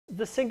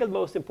the single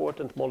most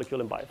important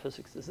molecule in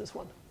biophysics is this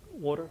one,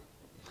 water.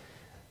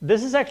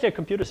 This is actually a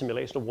computer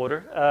simulation of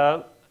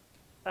water.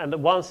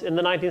 And once in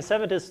the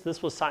 1970s,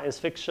 this was science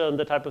fiction,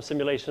 the type of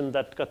simulation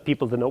that got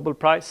people the Nobel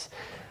Prize.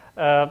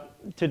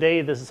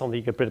 Today, this is something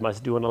you can pretty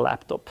much do on a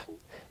laptop.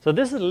 So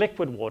this is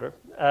liquid water.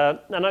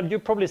 And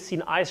you've probably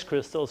seen ice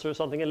crystals or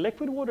something, and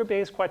liquid water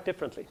behaves quite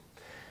differently.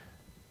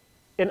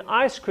 In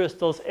ice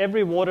crystals,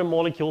 every water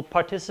molecule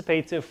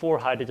participates in 4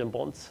 hydrogen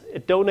bonds.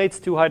 It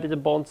donates 2 hydrogen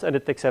bonds, and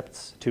it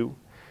accepts 2.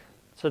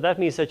 So that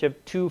means that you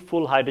have 2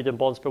 full hydrogen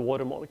bonds per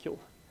water molecule.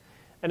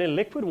 And in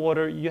liquid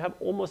water, you have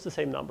almost the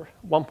same number,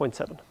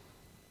 1.7.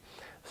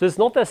 So it's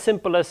not as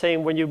simple as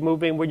saying when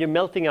you're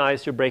melting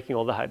ice, you're breaking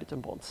all the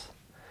hydrogen bonds.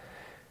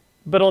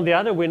 But on the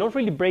other, we're not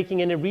really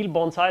breaking any real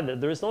bonds either.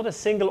 There is not a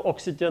single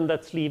oxygen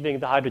that's leaving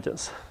the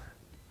hydrogens.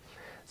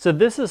 So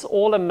this is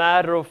all a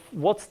matter of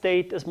what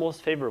state is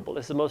most favorable.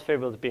 Is it most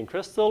favorable to be in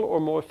crystal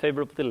or more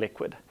favorable to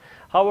liquid?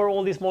 How are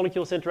all these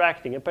molecules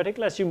interacting? In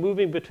particular, as you're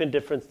moving between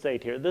different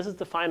states here, this is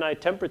the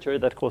finite temperature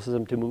that causes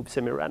them to move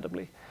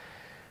semi-randomly.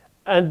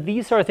 And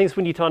these are things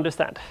we need to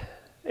understand.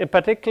 In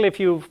particular, if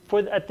you,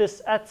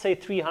 at say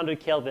 300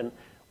 Kelvin,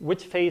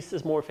 which phase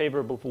is more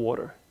favorable for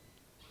water?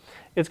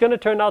 It's going to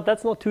turn out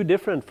that's not too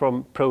different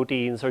from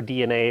proteins or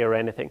DNA or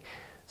anything.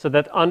 So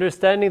that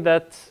understanding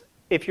that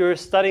if you're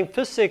studying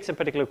physics, in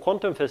particular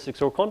quantum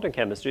physics or quantum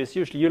chemistry, it's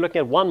usually you're looking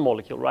at one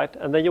molecule, right?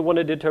 And then you want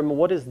to determine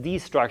what is the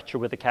structure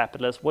with a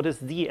capital S, what is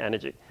the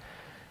energy.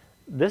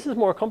 This is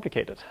more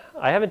complicated.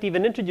 I haven't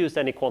even introduced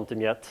any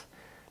quantum yet,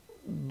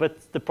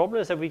 but the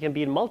problem is that we can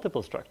be in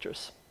multiple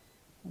structures,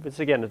 which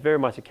again is very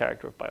much a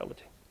character of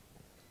biology.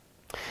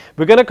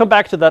 We're going to come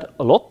back to that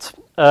a lot.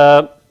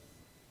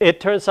 It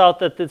turns out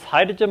that these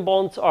hydrogen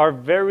bonds are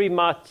very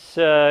much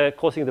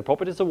causing the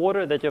properties of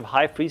water, that you have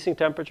high freezing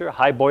temperature,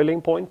 high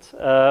boiling point.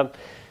 The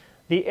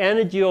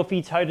energy of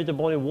each hydrogen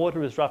bond in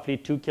water is roughly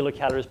 2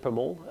 kilocalories per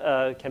mole.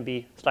 Can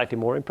be slightly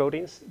more in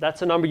proteins.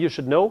 That's a number you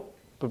should know,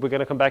 but we're going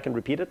to come back and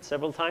repeat it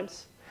several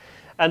times.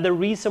 And the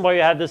reason why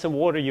you have this in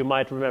water, you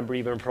might remember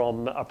even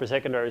from upper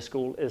secondary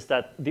school, is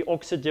that the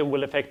oxygen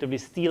will effectively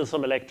steal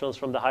some electrons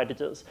from the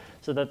hydrogens,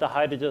 so that the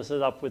hydrogens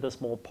end up with a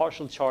small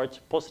partial charge,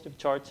 positive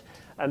charge,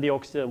 and the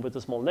oxygen with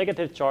a small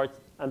negative charge,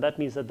 and that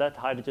means that that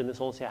hydrogen is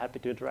also happy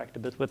to interact a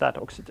bit with that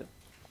oxygen.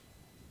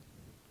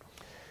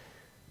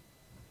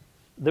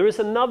 There is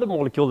another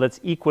molecule that's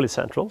equally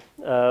central,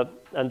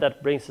 and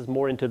that brings us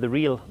more into the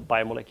real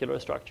biomolecular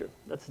structure.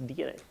 That's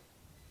DNA.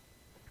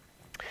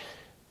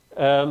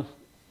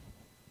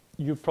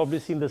 You've probably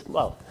seen this.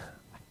 Well,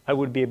 I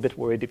would be a bit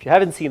worried if you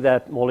haven't seen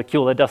that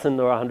molecule a dozen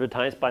or 100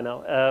 times by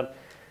now.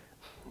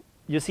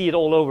 You see it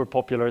all over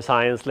popular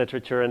science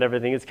literature and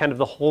everything. It's kind of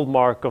the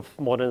hallmark of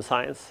modern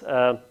science.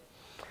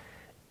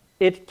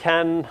 It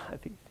can, I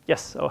think,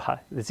 yes, oh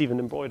hi, it's even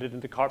embroidered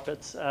into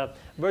carpets.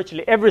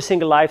 Virtually every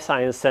single life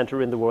science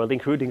center in the world,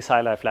 including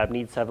SciLife Lab,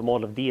 needs to have a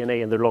model of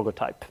DNA in their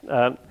logotype.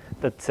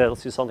 That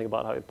tells you something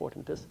about how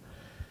important it is.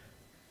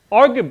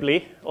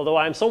 Arguably, although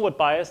I'm somewhat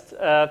biased,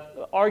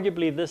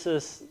 arguably this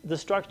is the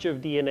structure of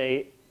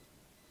DNA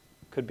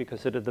could be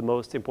considered the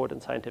most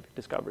important scientific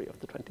discovery of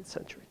the 20th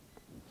century.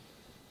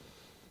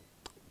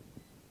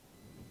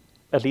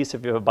 At least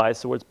if you have a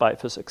bias towards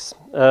biophysics.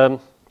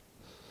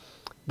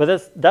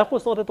 But that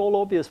was not at all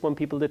obvious when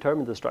people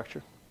determined the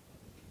structure.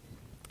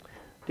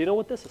 Do you know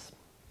what this is?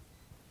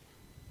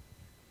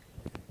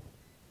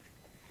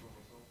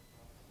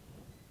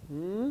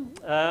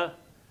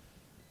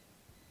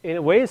 In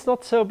a way, it's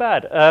not so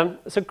bad.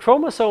 So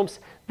chromosomes,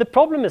 the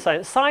problem is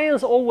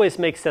science always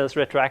makes sense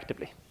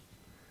retroactively.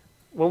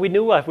 When we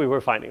knew what we were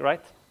finding,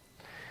 right?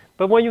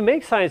 But when you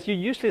make science, you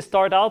usually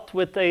start out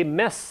with a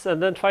mess and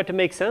then try to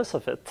make sense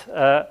of it.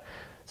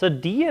 So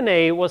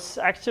DNA was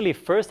actually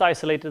first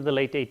isolated in the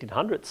late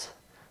 1800s.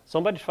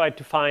 Somebody tried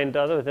to find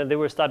other than they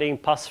were studying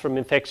pus from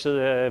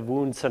infectious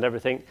wounds and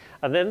everything.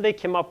 And then they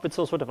came up with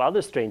some sort of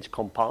other strange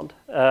compound.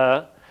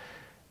 And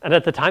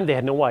at the time, they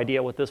had no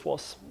idea what this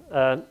was.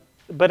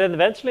 But then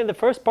eventually, in the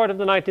first part of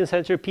the 19th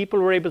century, people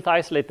were able to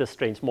isolate this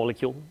strange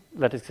molecule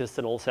that exists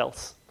in all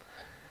cells.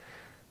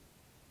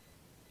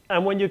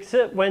 And when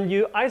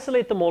you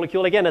isolate the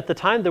molecule, again, at the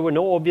time, there were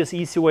no obvious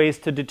easy ways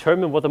to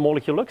determine what the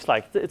molecule looks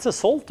like. It's a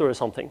salt or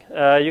something.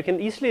 You can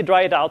easily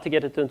dry it out to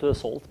get it into a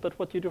salt, but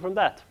what do you do from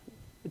that?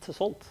 It's a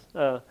salt.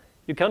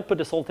 You can't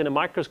put a salt in a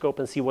microscope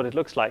and see what it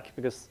looks like,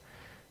 because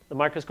the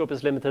microscope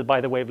is limited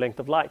by the wavelength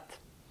of light.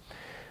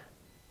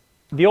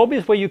 The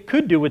obvious way you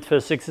could do with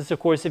physics is,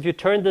 of course, if you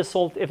turn the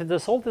salt, if the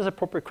salt is a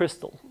proper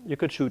crystal, you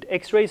could shoot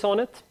X-rays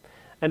on it.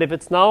 And if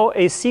it's now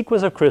a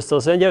sequence of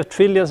crystals, then you have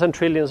trillions and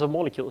trillions of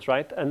molecules,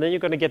 right? And then you're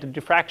going to get a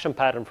diffraction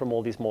pattern from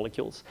all these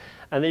molecules.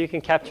 And then you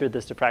can capture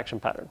this diffraction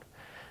pattern.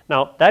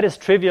 Now, that is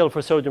trivial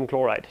for sodium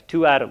chloride,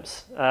 2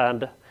 atoms.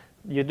 And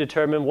you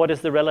determine what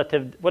is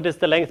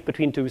the length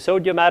between 2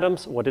 sodium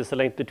atoms, what is the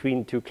length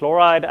between 2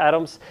 chloride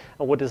atoms,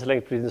 and what is the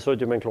length between the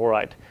sodium and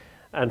chloride.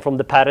 And from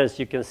the patterns,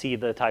 you can see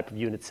the type of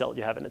unit cell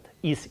you have in it.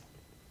 Easy.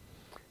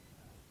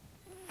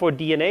 For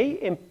DNA,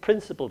 in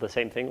principle, the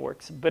same thing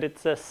works, but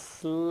it's a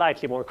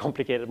slightly more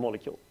complicated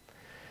molecule.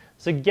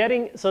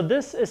 So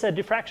this is a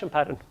diffraction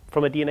pattern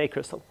from a DNA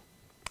crystal,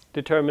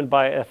 determined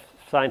by a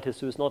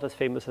scientist who is not as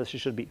famous as she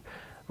should be,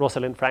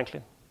 Rosalind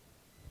Franklin.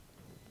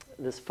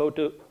 This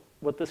photo,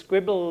 what the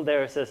scribble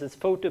there says, is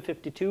photo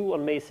 52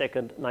 on May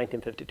 2nd,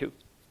 1952.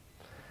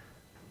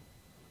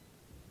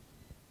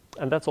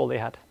 And that's all they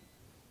had.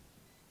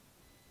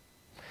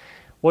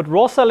 What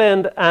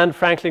Rosalind and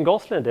Franklin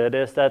Gosselin did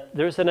is that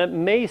there's an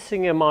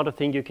amazing amount of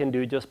things you can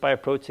do just by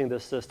approaching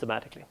this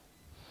systematically.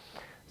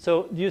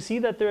 So you see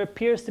that there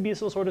appears to be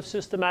some sort of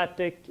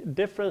systematic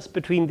difference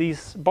between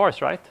these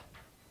bars, right?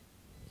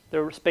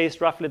 They're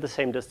spaced roughly the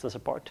same distance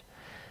apart.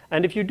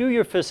 And if you do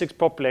your physics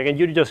properly, and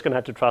you're just going to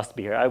have to trust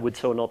me here, I would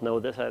so not know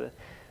this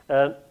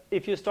either.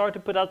 If you start to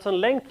put out some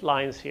length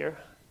lines here,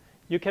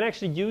 you can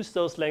actually use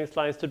those length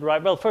lines to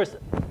derive, well, first,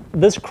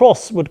 this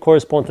cross would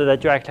correspond to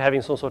that you're actually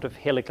having some sort of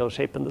helical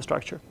shape in the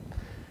structure.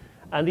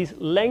 And these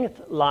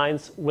length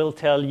lines will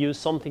tell you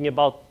something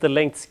about the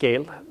length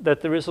scale,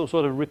 that there is some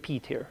sort of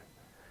repeat here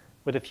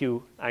with a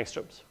few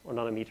angstroms or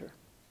nanometer.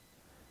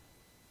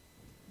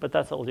 But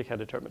that's all you can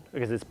determine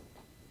because it's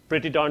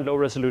pretty darn low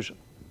resolution.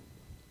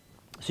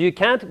 So you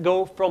can't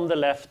go from the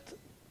left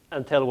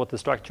and tell what the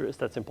structure is.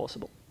 That's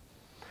impossible.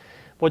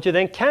 What you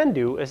then can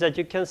do is that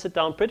you can sit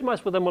down pretty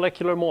much with a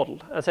molecular model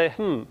and say,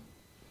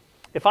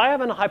 if I have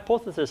a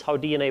hypothesis how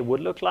DNA would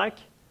look like,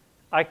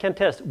 I can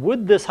test,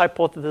 would this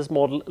hypothesis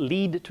model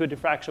lead to a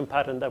diffraction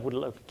pattern that would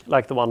look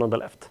like the one on the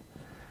left?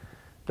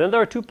 Then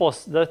there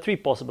are three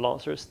possible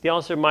answers. The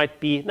answer might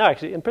be, no,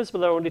 actually, in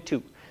principle, there are only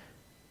two.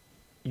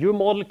 Your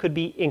model could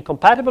be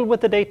incompatible with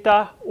the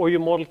data, or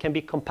your model can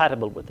be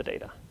compatible with the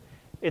data.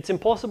 It's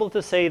impossible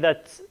to say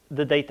that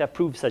the data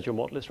proves that your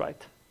model is right.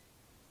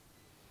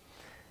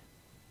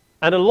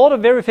 And a lot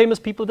of very famous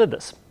people did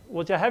this.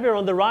 What you have here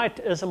on the right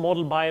is a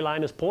model by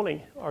Linus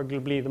Pauling,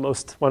 arguably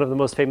one of the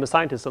most famous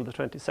scientists of the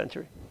 20th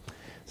century.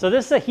 So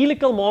this is a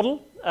helical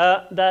model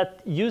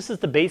that uses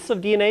the base of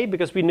DNA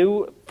because we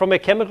knew from a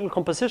chemical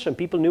composition,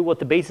 people knew what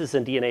the bases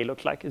in DNA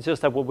looked like. It's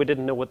just that we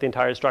didn't know what the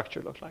entire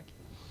structure looked like.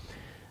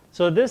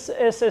 So this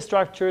is a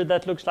structure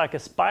that looks like a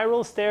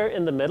spiral stair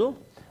in the middle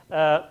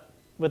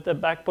with the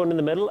backbone in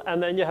the middle,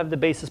 and then you have the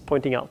bases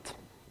pointing out.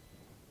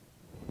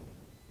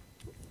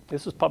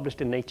 This was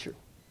published in Nature,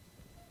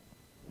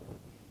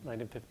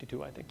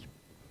 1952, I think.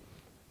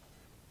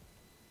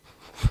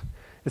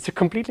 It's a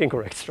completely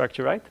incorrect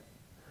structure, right?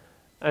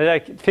 And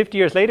like 50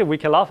 years later, we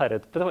can laugh at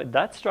it. But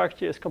that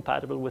structure is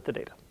compatible with the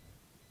data.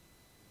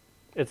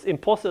 It's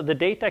impossible. The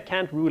data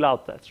can't rule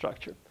out that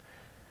structure.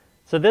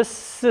 So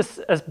this is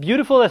as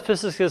beautiful as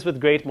physics is with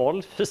great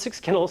models.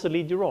 Physics can also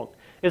lead you wrong.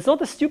 It's not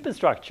a stupid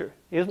structure.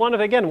 It's one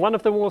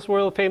of the most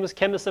world famous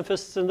chemists and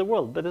physicists in the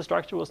world, but the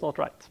structure was not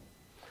right.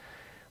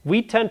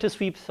 We tend to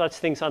sweep such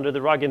things under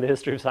the rug in the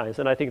history of science,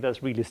 and I think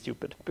that's really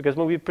stupid. Because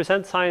when we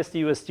present science to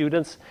you as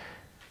students,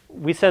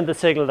 we send the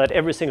signal that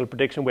every single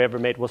prediction we ever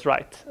made was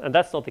right. And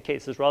that's not the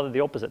case. It's rather the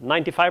opposite.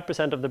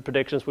 95% of the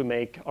predictions we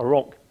make are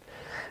wrong.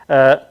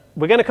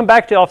 We're going to come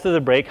back to after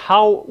the break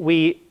how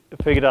we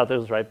figured out that it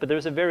was right. But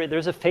there's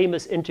a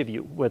famous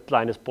interview with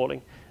Linus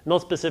Pauling,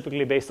 not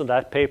specifically based on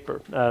that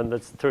paper.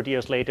 That's 30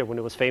 years later when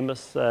it was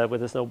famous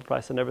with his Nobel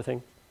Prize and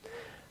everything.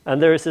 And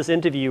there is this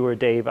interviewer,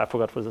 Dave, I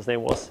forgot what his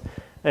name was.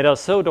 And I was,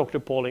 so Dr.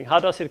 Pauling, how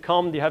does it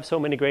come you have so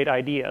many great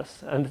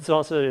ideas? And his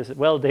answer is,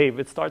 well, Dave,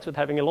 it starts with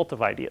having a lot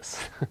of ideas.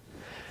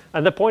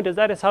 And the point is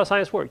that is how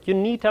science works. You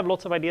need to have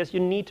lots of ideas. You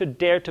need to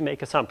dare to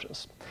make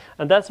assumptions.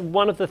 And that's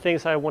one of the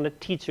things I want to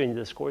teach you in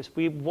this course.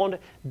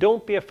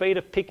 Don't be afraid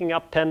of picking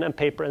up pen and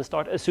paper and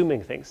start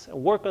assuming things.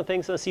 And work on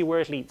things and see where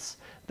it leads.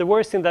 The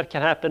worst thing that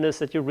can happen is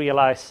that you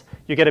realize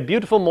you get a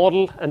beautiful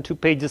model and 2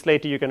 pages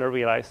later you're going to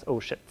realize, oh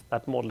shit,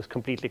 that model is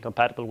completely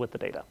compatible with the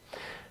data.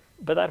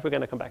 But that we're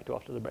going to come back to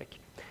after the break.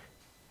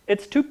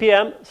 It's 2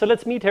 p.m., so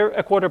let's meet here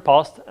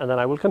 1:15, and then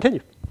I will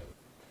continue.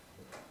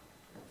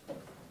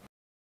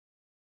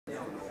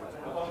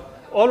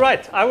 All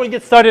right, I will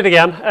get started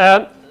again.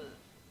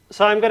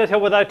 So I'm going to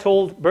tell what I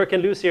told Burke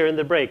and Lucy here in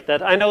the break,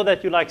 that I know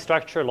that you like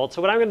structure a lot.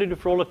 So what I'm going to do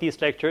for all of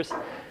these lectures,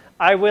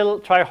 I will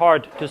try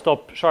hard to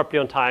stop sharply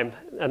on time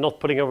and not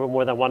putting over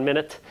more than 1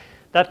 minute.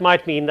 That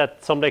might mean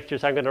that some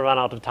lectures I'm going to run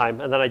out of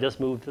time, and then I just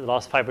move the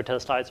last 5 or 10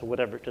 slides or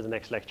whatever to the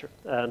next lecture.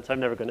 So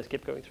I'm never going to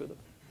skip going through them.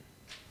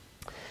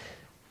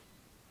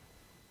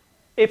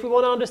 If we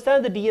want to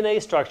understand the DNA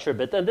structure a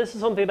bit, and this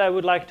is something that I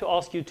would like to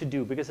ask you to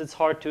do because it's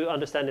hard to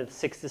understand in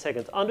 60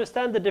 seconds.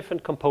 Understand the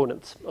different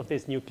components of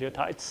these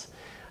nucleotides.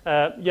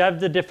 You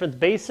have the different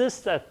bases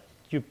that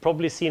you've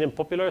probably seen in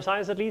popular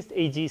science at least,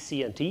 A, G,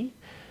 C, and T,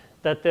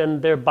 that then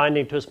they're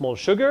binding to a small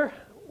sugar,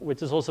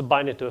 which is also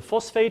binding to a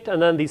phosphate,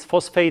 and then these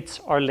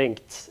phosphates are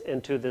linked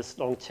into this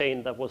long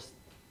chain that was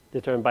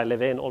determined by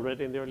Levene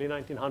already in the early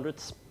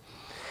 1900s.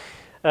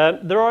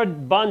 There are a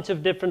bunch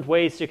of different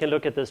ways you can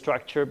look at the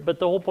structure, but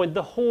the whole point,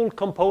 the whole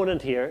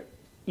component here,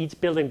 each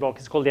building block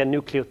is called a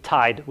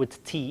nucleotide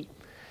with T.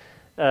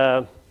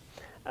 And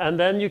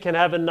then you can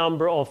have a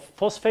number of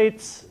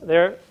phosphates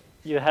there.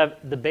 You have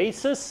the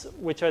bases,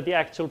 which are the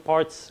actual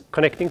parts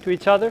connecting to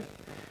each other.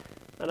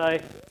 And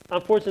I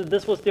Unfortunately,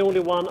 this was the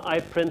only one I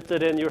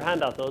printed in your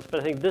handout notes,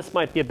 but I think this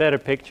might be a better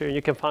picture, and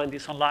you can find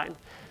this online.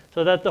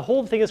 So that the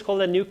whole thing is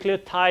called a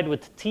nucleotide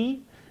with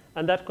T,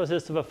 and that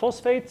consists of a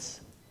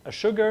phosphates, a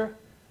sugar,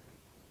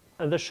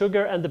 and the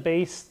sugar and the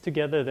base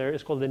together there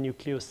is called a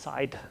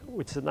nucleoside,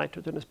 which is a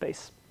nitrogenous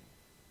base.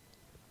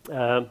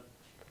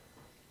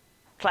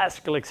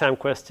 Classical exam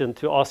question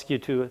to ask you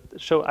to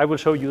show, I will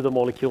show you the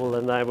molecule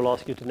and I will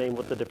ask you to name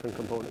what the different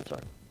components are.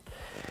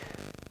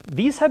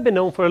 These have been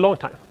known for a long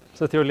time,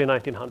 since the early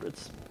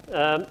 1900s.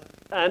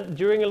 And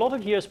during a lot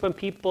of years when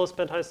people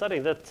spent time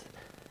studying that,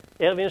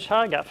 Erwin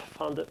Chargaff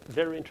found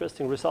very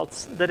interesting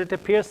results, that it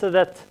appears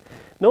that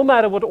no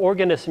matter what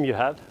organism you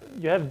have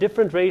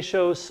different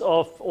ratios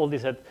of all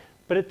these,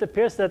 but it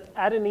appears that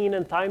adenine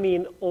and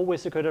thymine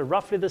always occur at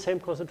roughly the same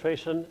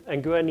concentration,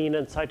 and guanine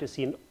and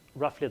cytosine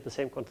roughly at the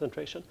same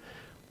concentration.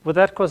 What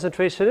that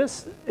concentration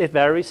is, it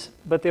varies,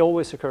 but they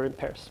always occur in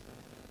pairs.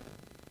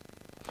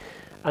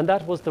 And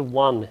that was the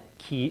one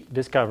key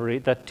discovery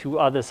that two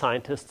other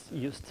scientists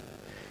used.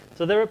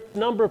 So there are a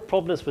number of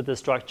problems with this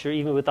structure,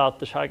 even without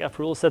the Chargaff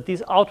rules, that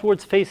these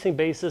outwards facing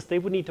bases, they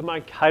would need to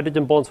make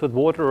hydrogen bonds with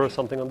water or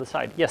something on the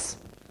side. Yes?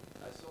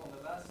 I saw on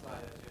the last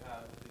slide that you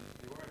have,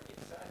 they work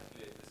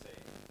exactly the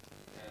same.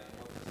 And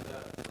what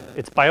is that?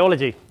 It's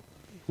biology.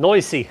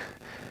 Noisy.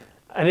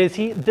 And you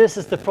see, this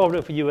is the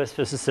problem for US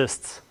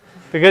physicists.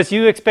 Because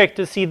you expect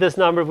to see this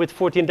number with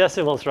 14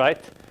 decimals,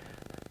 right?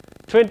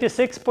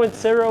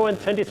 26.0 and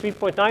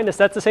 23.9, is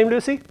that the same,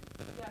 Lucy?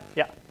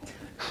 Yeah.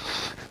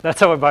 That's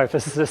how a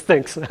biophysicist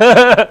thinks.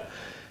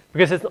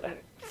 Because it's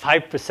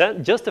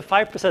 5%, just a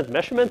 5%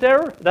 measurement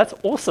error? That's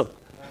awesome. To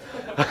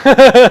be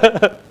honest,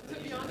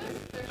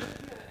 there should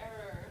be an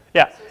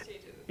error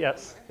associated.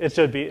 Yes, it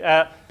should be.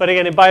 But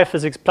again, in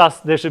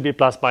biophysics, there should be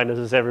plus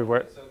minuses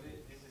everywhere. So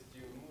this is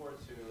due more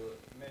to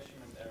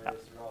measurement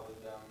errors rather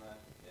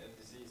than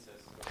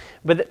diseases?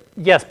 But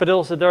yes, but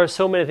also there are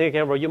so many things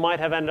wrong. You might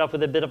have ended up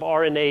with a bit of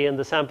RNA in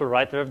the sample,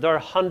 right? There are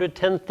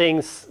 110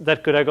 things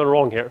that could have gone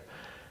wrong here.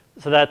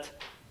 So that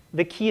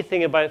the key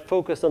thing about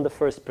focus on the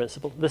first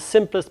principle, the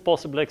simplest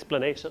possible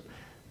explanation.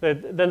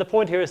 But then the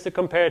point here is to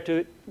compare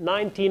to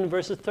 19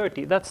 versus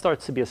 30. That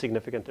starts to be a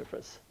significant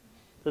difference.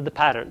 So the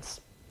patterns.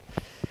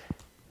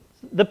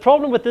 The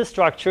problem with this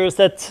structure is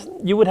that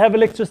you would have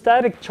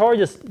electrostatic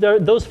charges.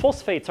 Those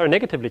phosphates are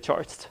negatively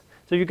charged.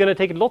 So you're going to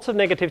take lots of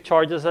negative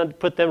charges and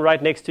put them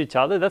right next to each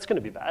other. That's going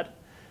to be bad.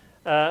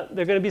 There are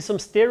going to be some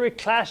steric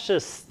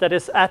clashes, that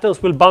is,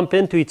 atoms will bump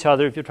into each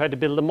other if you try to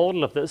build a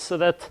model of this. So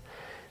that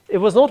it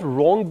was not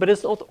wrong, but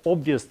it's not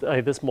obvious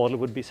that this model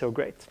would be so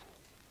great.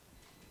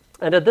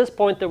 And at this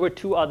point, there were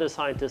two other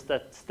scientists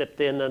that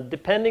stepped in. And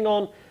depending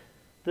on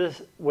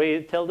this way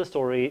you tell the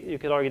story, you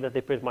could argue that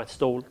they pretty much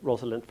stole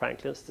Rosalind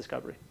Franklin's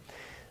discovery.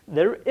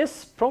 There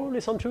is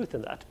probably some truth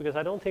in that, because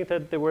I don't think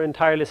that they were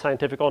entirely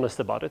scientific honest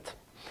about it.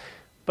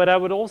 But I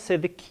would also say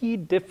the key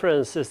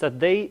difference is that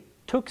they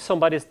took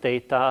somebody's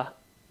data,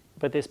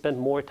 but they spent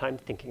more time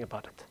thinking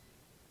about it.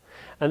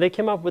 And they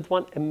came up with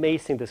one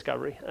amazing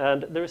discovery.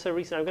 And there is a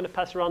reason. I'm going to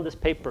pass around this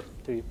paper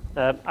to you.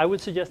 I would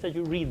suggest that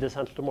you read this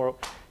until tomorrow.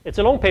 It's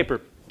a long paper,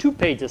 2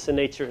 pages in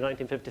Nature in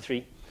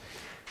 1953.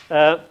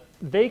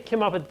 They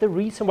came up with the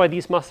reason why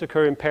these must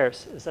occur in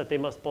pairs is that they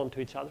must bond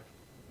to each other.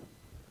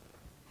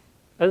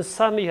 And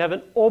suddenly you have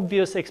an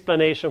obvious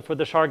explanation for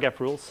the Chargaff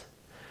rules.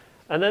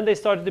 And then they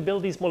started to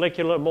build these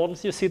molecular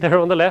models you see there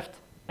on the left,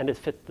 and it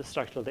fit the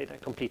structural data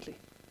completely.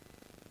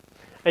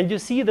 And you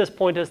see this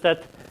point is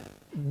that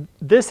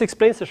this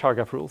explains the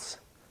Chargaff rules.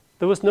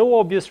 There was no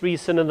obvious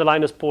reason in the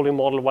Linus Pauling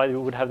model why we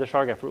would have the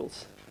Chargaff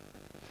rules.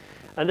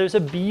 And there's a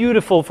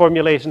beautiful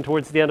formulation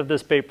towards the end of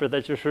this paper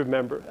that you should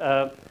remember.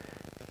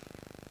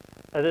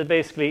 And then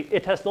basically,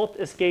 it has not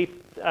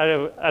escaped,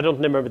 I don't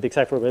remember the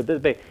exact formula,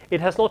 but it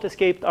has not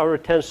escaped our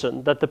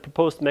attention that the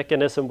proposed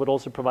mechanism would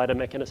also provide a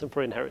mechanism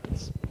for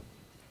inheritance.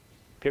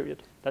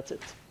 Period. That's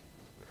it.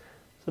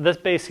 So that's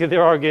basically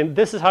their argument.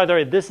 This is how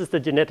they're, this is the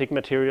genetic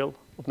material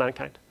of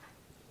mankind.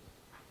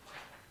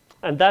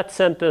 And that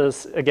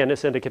sentence, again,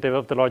 is indicative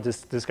of the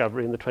largest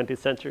discovery in the 20th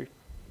century.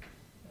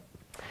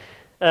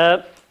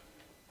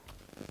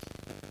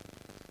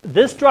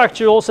 This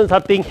structure also ends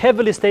up being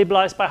heavily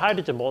stabilized by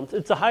hydrogen bonds.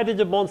 It's the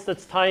hydrogen bonds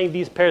that's tying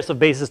these pairs of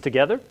bases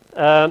together.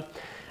 And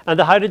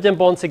the hydrogen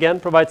bonds, again,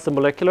 provides the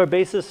molecular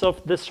basis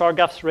of this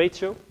Chargaff's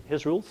ratio,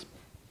 his rules.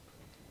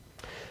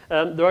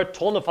 There are a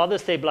ton of other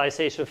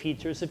stabilization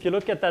features. If you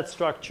look at that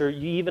structure,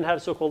 you even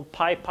have so-called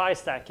pi-pi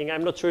stacking.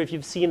 I'm not sure if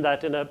you've seen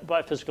that in a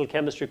biophysical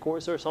chemistry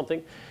course or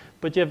something,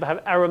 but you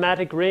have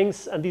aromatic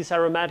rings, and these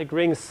aromatic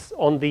rings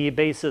on the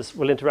bases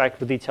will interact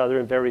with each other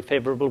in very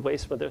favorable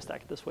ways when they're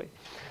stacked this way.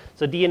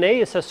 So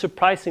DNA is a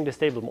surprisingly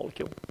stable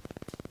molecule.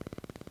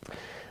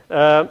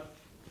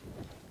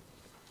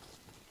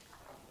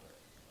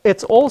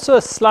 It's also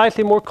a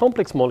slightly more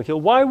complex molecule.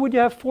 Why would you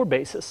have 4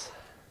 bases?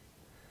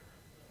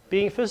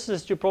 Being a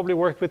physicist, you probably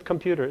work with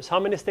computers. How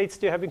many states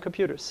do you have in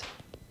computers?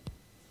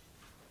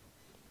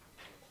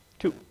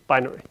 2,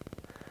 binary.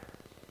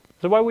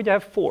 So why would you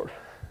have 4?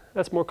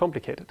 That's more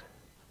complicated.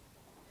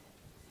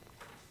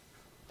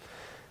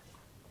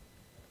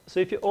 So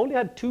if you only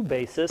had 2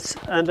 bases,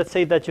 and let's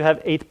say that you have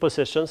 8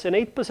 positions, in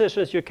 8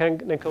 positions you can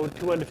encode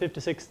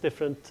 256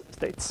 different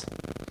states.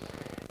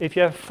 If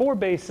you have 4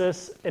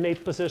 bases in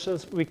 8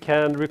 positions, we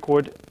can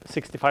record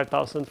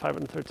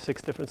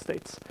 65,536 different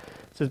states.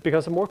 So it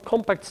becomes a more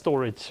compact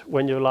storage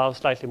when you allow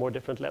slightly more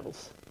different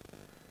levels.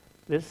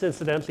 This is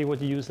incidentally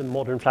what you use in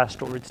modern flash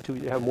storage too.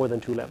 You have more than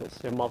 2 levels.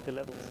 You have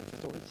multi-level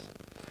storage.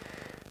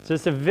 So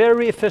it's a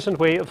very efficient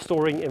way of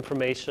storing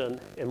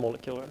information in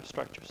molecular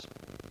structures.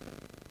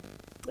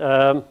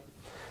 And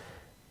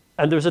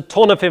there's a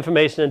ton of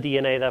information in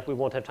DNA that we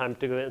won't have time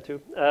to go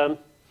into.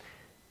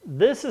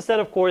 This is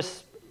then, of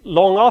course,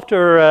 long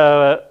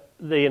after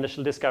the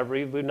initial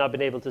discovery, we've now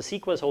been able to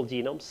sequence whole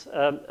genomes.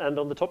 And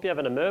on the top you have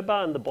an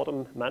amoeba, and the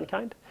bottom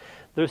mankind.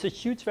 There's a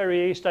huge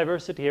variation,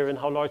 diversity here in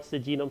how large the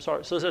genomes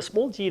are. So a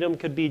small genome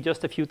could be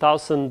just a few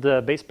thousand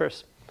base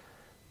pairs.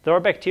 There are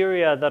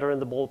bacteria that are in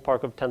the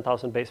ballpark of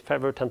 10,000 base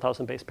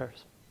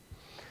pairs.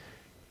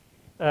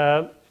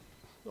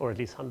 Or at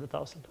least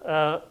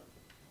 100,000.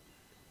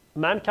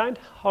 Mankind,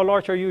 how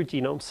large are your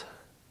genomes?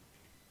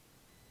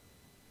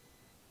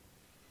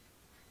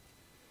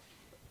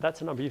 That's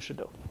a number you should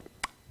know.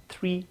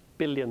 3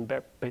 billion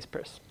base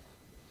pairs.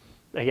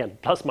 Again,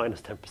 plus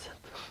minus 10%.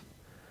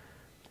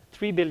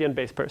 3 billion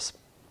base pairs.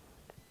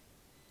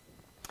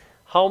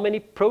 How many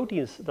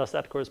proteins does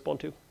that correspond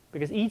to?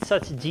 Because each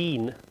such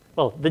gene,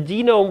 well, the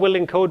genome will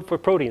encode for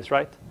proteins,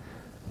 right?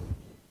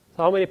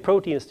 So how many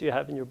proteins do you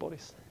have in your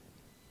bodies?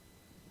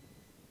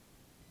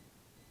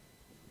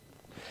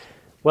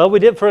 Well, we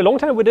did for a long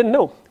time. We didn't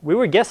know. We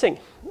were guessing.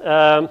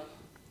 We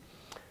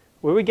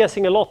were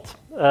guessing a lot.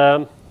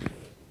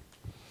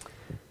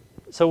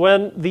 So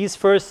when these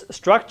first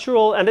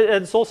structural, and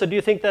it's also, do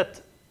you think that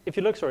if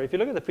you look at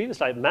the previous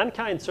slide,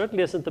 mankind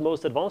certainly isn't the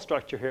most advanced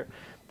structure here.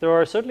 There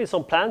are certainly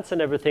some plants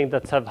and everything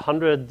that have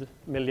 100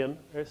 million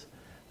years.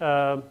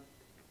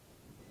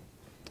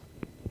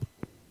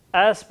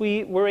 As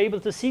we were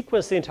able to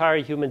sequence the entire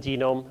human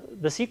genome,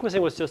 the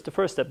sequencing was just the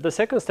first step. The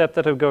second step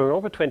that have going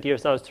over 20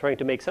 years now is trying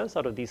to make sense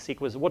out of these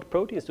sequences. What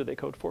proteins do they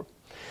code for?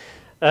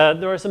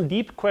 There are some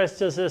deep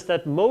questions is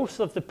that most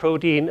of the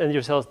protein in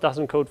your cells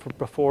doesn't code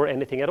for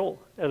anything at all.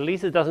 At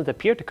least it doesn't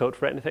appear to code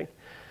for anything.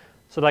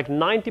 So like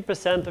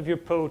 90% of your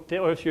protein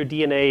or of your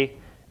DNA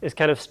is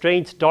kind of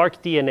strange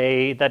dark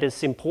DNA that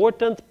is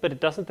important, but it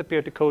doesn't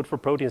appear to code for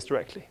proteins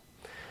directly.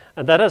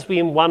 And that has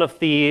been one of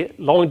the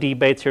long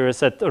debates here, is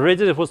that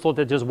originally it was thought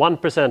that just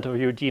 1% of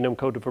your genome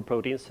coded for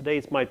proteins. Today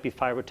it might be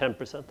 5 or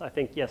 10%. I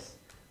think, yes,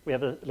 we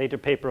have a later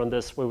paper on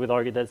this where we'd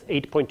argue that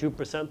it's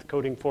 8.2%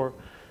 coding for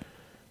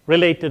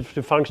related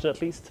to function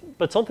at least.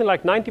 But something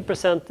like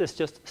 90% is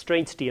just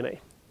strange DNA.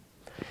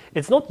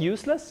 It's not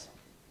useless.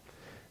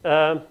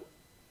 All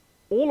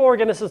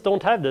organisms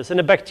don't have this. In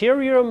a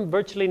bacterium,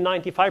 virtually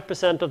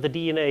 95% of the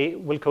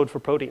DNA will code for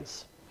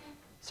proteins.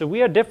 So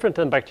we are different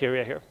than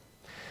bacteria here.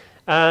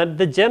 And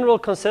the general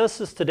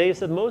consensus today is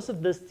that most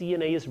of this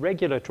DNA is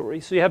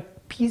regulatory. So you have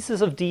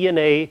pieces of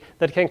DNA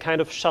that can kind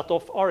of shut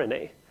off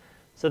RNA,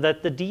 so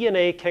that the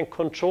DNA can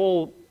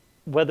control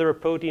whether a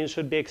protein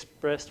should be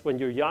expressed when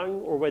you're young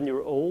or when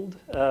you're old.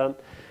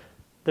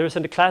 There's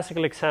a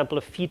classical example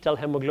of fetal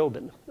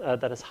hemoglobin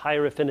that has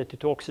higher affinity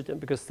to oxygen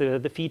because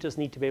the fetus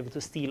need to be able to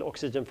steal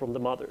oxygen from the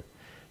mother.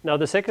 Now,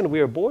 the second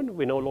we are born,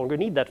 we no longer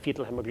need that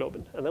fetal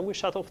hemoglobin, and then we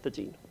shut off the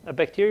gene. A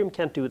bacterium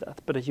can't do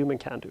that, but a human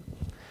can do.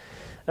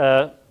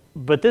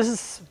 But this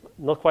is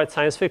not quite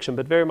science fiction,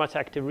 but very much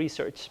active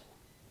research.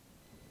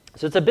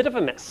 So it's a bit of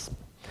a mess.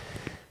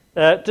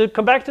 To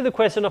come back to the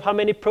question of how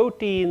many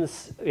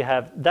proteins we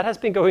have, that has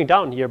been going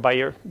down year by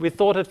year. We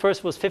thought at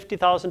first was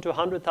 50,000 to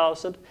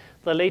 100,000.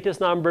 The latest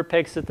number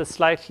pegs it at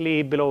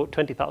slightly below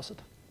 20,000.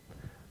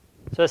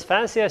 So as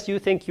fancy as you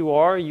think you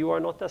are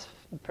not as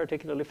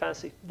particularly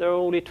fancy. There are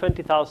only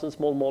 20,000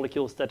 small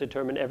molecules that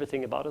determine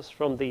everything about us,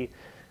 from the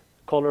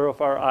color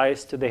of our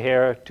eyes to the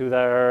hair to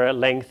their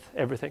length,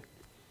 everything.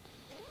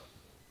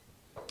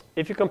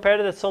 If you compare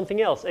it to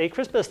something else, a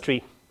Christmas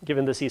tree,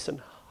 given the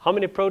season, how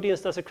many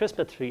proteins does a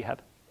Christmas tree have?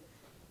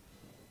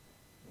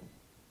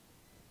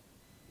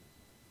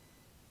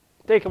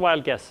 Take a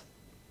wild guess.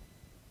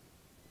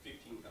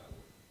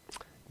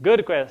 15,000.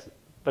 Good guess,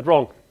 but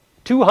wrong.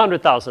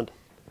 200,000.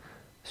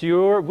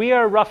 So we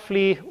are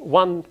roughly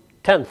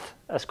 1/10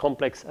 as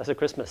complex as a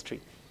Christmas tree.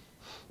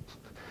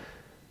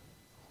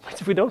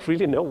 But we don't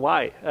really know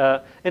why.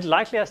 It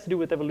likely has to do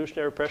with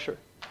evolutionary pressure.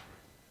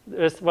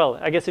 Well,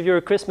 I guess if you're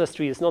a Christmas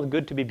tree, it's not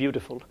good to be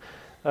beautiful.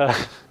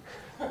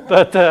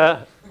 But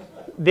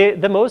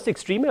the most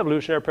extreme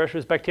evolutionary pressure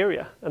is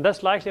bacteria. And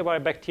that's likely why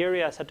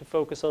bacteria has had to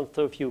focus on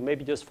so few,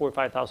 maybe just 4,000 or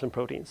 5,000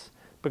 proteins,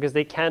 because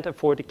they can't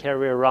afford to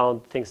carry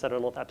around things that are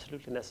not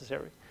absolutely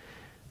necessary.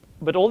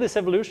 But all this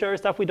evolutionary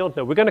stuff we don't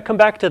know. We're going to come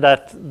back to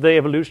that, the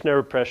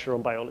evolutionary pressure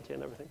on biology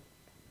and everything.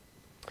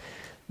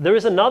 There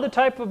is another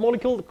type of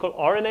molecule called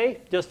RNA,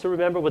 just to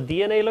remember what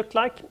DNA looked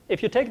like.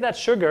 If you take that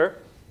sugar,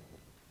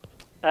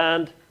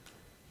 and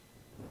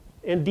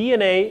in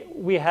DNA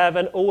we have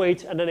an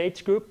OH and an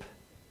H group.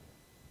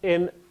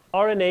 In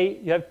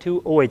RNA you have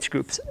two OH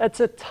groups.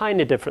 That's a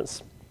tiny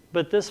difference.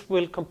 but this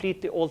will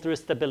completely alter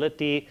its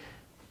stability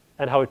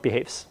and how it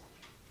behaves.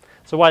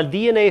 So while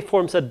DNA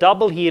forms a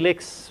double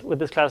helix with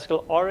this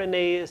classical,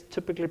 RNA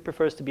typically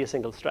prefers to be a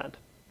single strand.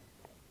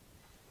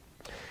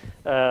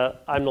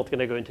 I'm not going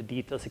to go into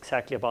details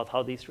exactly about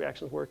how these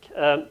reactions work.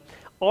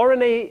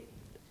 RNA,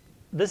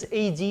 this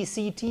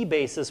AGCT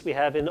bases we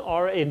have in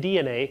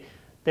DNA,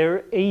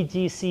 they're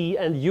AGC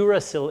and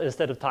uracil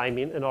instead of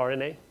thymine in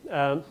RNA.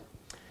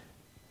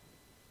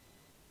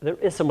 There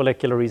is a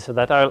molecular reason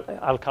that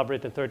I'll cover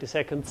it in 30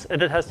 seconds,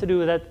 and it has to do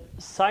with that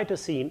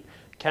cytosine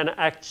can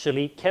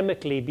actually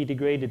chemically be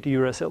degraded to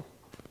uracil.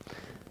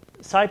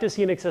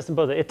 Cytosine exists in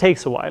both. It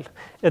takes a while.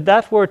 If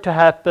that were to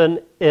happen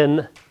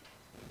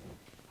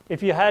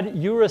if you had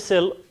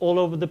uracil all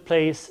over the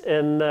place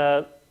in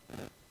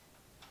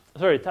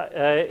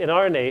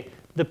RNA,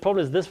 the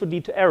problem is this would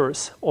lead to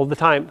errors all the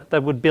time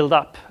that would build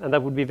up, and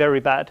that would be very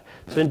bad.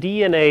 So in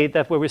DNA,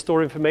 that where we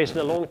store information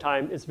a long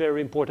time, it's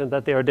very important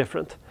that they are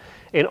different.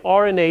 In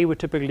RNA, we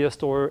typically just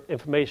store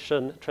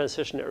information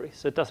transitionary,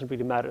 so it doesn't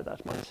really matter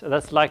that much. And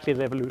that's likely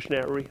the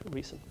evolutionary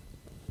reason.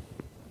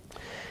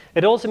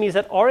 It also means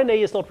that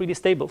RNA is not really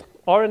stable.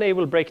 RNA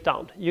will break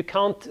down. You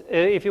can't,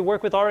 if you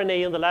work with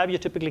RNA in the lab, you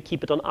typically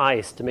keep it on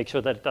ice to make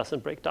sure that it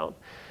doesn't break down.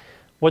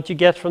 What you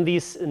get from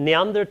these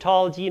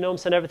Neanderthal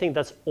genomes and everything,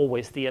 that's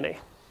always DNA.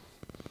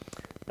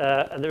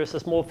 And there is a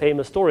small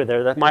famous story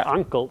there that my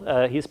uncle,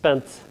 he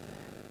spent,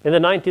 in the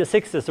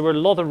 1960s, there were a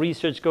lot of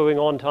research going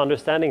on to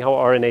understanding how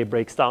RNA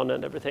breaks down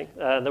and everything.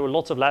 There were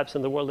lots of labs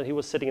in the world, and he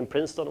was sitting in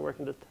Princeton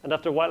working with it. And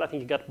after a while, I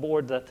think he got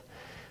bored that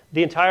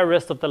the entire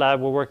rest of the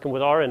lab were working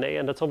with RNA,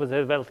 and that's always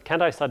said, well,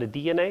 can't I study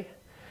DNA?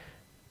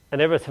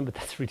 And everyone said, but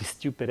that's really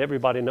stupid.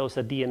 Everybody knows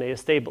that DNA is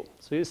stable.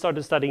 So he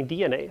started studying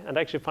DNA and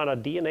actually found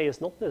out DNA is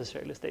not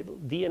necessarily stable.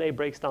 DNA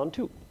breaks down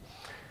too.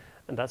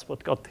 And that's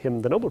what got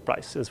him the Nobel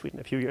Prize in Sweden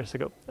a few years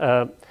ago.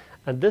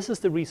 And this is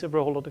the reason for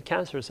a whole lot of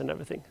cancers and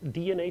everything.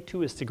 DNA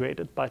too is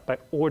degraded by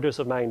orders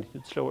of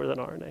magnitude slower than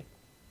RNA.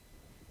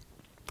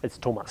 It's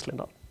Thomas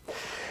Lindahl.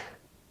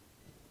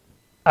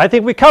 I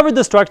think we covered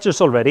the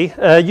structures already.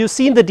 You've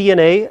seen the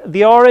DNA.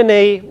 The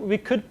RNA, we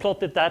could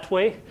plot it that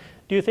way.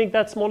 Do you think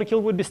that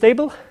molecule would be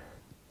stable?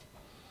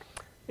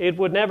 It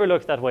would never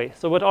look that way.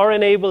 So what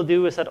RNA will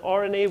do is that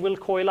RNA will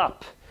coil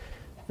up.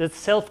 It's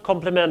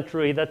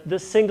self-complementary, that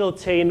this single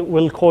chain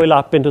will coil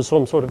up into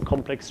some sort of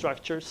complex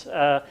structures.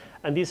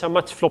 And these are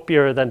much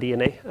floppier than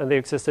DNA, and they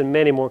exist in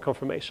many more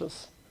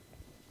conformations.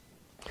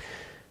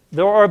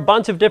 There are a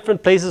bunch of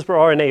different places where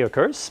RNA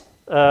occurs.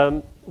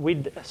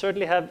 We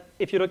certainly have,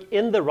 if you look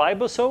in the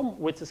ribosome,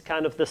 which is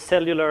kind of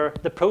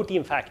the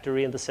protein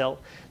factory in the cell,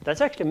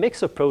 that's actually a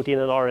mix of protein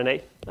and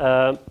RNA.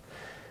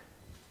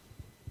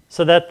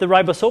 So that the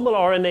ribosomal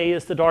RNA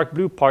is the dark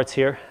blue parts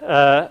here,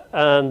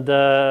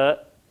 the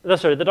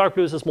dark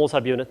blue is a small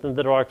subunit, and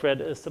the dark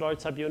red is the large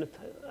subunit,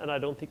 and I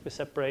don't think we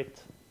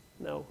separate,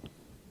 no.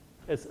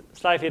 It's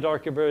slightly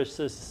darker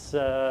versus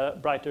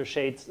brighter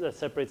shades that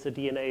separates the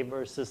DNA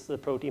versus the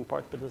protein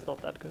part, but it's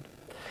not that good.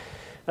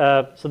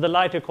 So the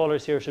lighter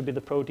colors here should be the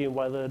protein,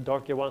 while the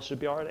darker ones should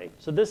be RNA.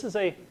 So this is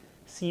a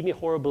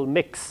semi-horrible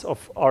mix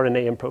of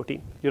RNA and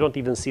protein. You don't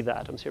even see the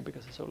atoms here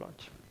because it's so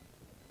large.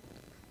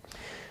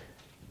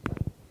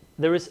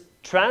 There is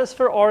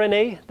transfer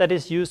RNA that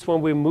is used when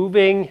we're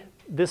moving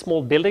the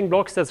small building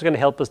blocks that's going to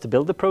help us to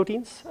build the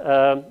proteins.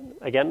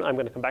 Again, I'm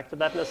going to come back to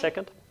that in a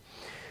second.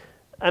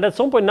 And at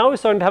some point now we're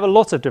starting to have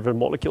lots of different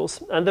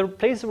molecules. And the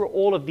place where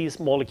all of these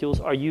molecules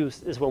are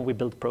used is when we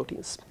build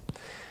proteins.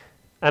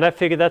 And I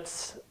figure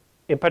that's,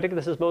 in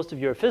particular, since most of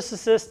you are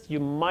physicists, you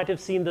might have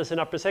seen this in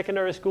upper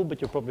secondary school,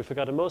 but you probably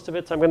forgotten most of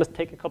it. So I'm going to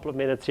take a couple of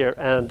minutes here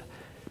and,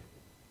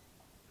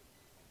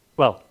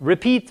 well,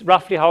 repeat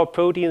roughly how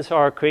proteins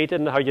are created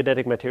and how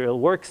genetic material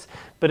works,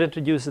 but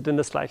introduce it in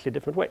a slightly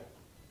different way.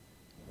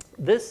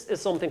 This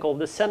is something called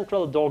the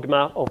central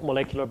dogma of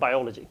molecular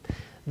biology.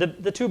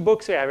 The two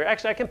books we have here,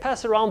 actually I can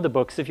pass around the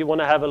books if you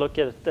want to have a look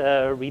at,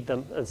 read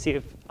them and see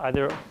if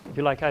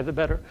you like either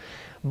better.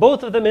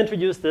 Both of them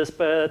introduce this,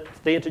 but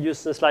they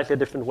introduce it in slightly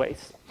different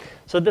ways.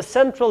 So the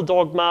central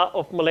dogma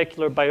of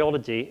molecular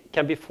biology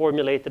can be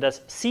formulated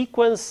as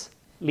sequence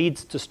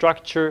leads to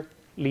structure,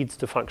 leads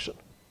to function.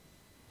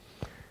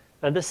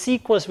 And the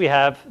sequence we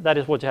have, that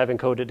is what you have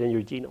encoded in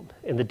your genome,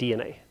 in the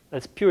DNA.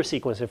 That's pure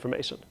sequence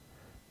information.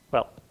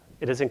 Well,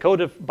 it is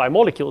encoded by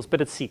molecules,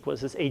 but its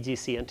sequence is A, G,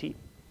 C, and T.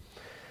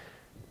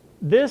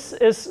 This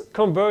is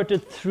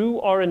converted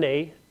through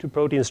RNA to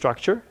protein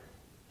structure.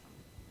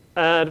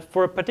 And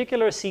for a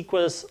particular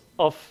sequence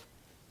of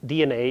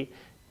DNA,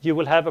 you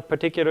will have a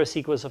particular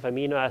sequence of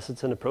amino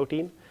acids in a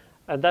protein.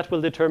 And that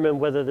will determine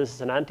whether this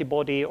is an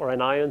antibody or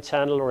an ion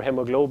channel or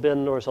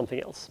hemoglobin or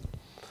something else.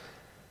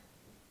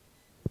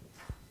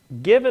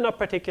 Given a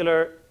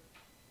particular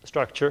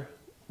structure,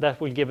 that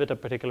will give it a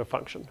particular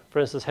function. For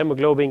instance,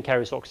 hemoglobin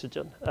carries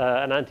oxygen.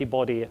 An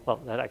antibody, well,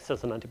 that acts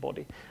as an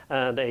antibody.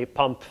 And a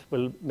pump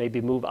will maybe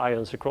move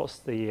ions across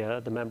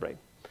the membrane.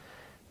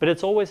 But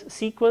it's always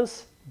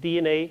sequence,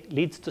 DNA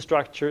leads to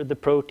structure, the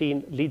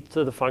protein leads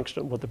to the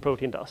function, what the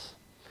protein does.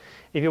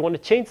 If you want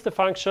to change the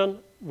function,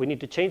 we need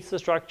to change the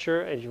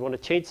structure, and if you want to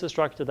change the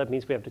structure, that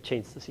means we have to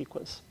change the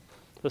sequence.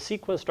 The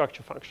sequence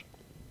structure function.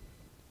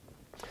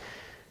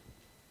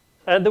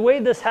 And the way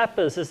this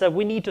happens is that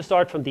we need to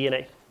start from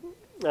DNA.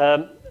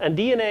 And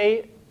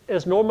DNA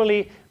is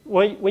normally,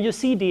 when you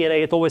see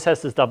DNA, it always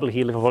has this double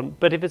helix on.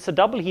 But if it's a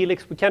double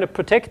helix, we kind of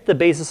protect the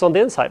bases on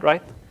the inside,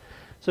 right?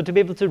 So to be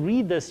able to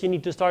read this, you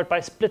need to start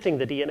by splitting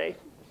the DNA.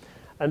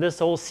 And this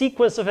whole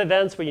sequence of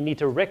events where you need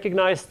to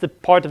recognize the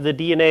part of the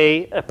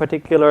DNA, a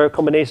particular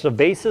combination of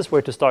bases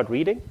where to start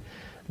reading.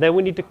 Then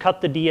we need to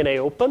cut the DNA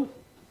open.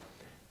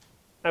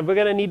 And we're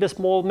going to need a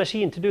small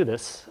machine to do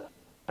this.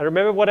 And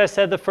remember what I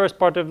said the first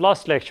part of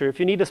last lecture. If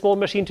you need a small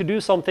machine to do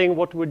something,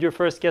 what would your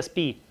first guess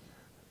be?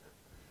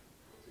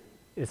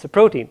 It's a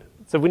protein.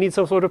 So we need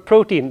some sort of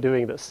protein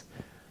doing this.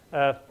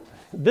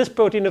 This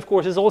protein, of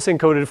course, is also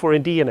encoded for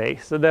in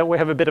DNA. So then we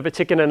have a bit of a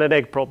chicken and an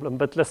egg problem,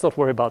 but let's not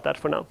worry about that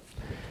for now.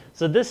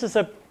 So this is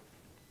a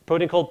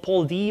protein called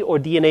POL-D, or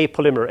DNA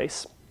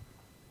polymerase.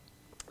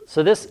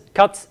 So this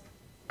cuts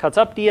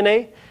up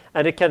DNA,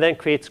 and it can then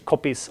create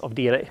copies of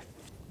DNA.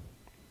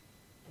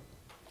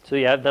 So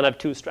you then have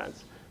two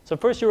strands. So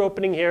first you're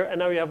opening here, and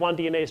now you have one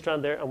DNA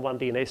strand there and one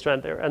DNA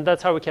strand there. And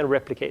that's how we can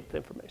replicate the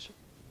information.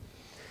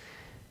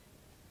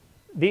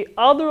 The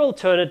other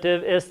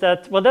alternative is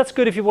that, well, that's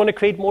good if you want to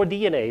create more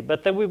DNA,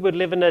 but then we would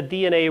live in a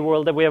DNA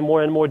world that we have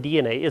more and more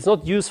DNA. It's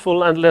not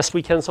useful unless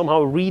we can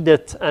somehow read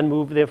it and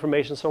move the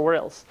information somewhere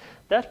else.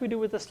 That we do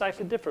with a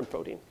slightly different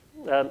protein.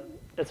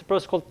 It's a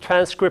process called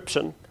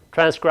transcription.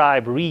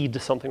 Transcribe,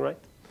 read, something, right?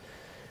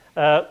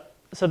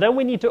 So then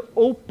we need to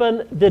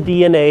open the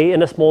DNA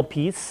in a small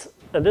piece.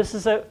 And this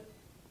is a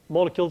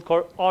molecule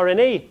called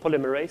RNA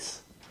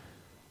polymerase.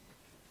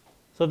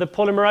 So the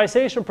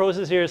polymerization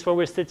process here is when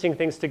we're stitching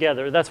things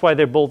together. That's why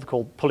they're both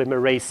called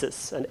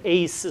polymerases. And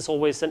ACE is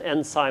always an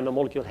enzyme, a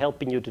molecule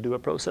helping you to do a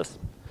process.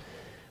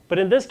 But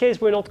in this case,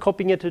 we're not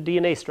copying it to a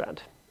DNA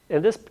strand.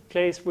 In this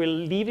case, we're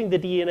leaving the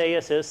DNA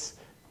as is,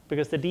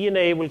 because the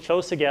DNA will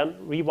close again,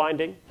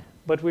 rewinding,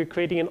 but we're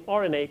creating an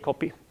RNA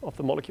copy of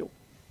the molecule.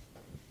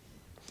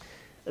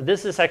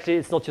 This is actually,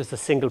 it's not just a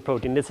single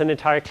protein. It's an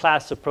entire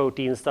class of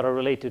proteins that are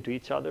related to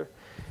each other.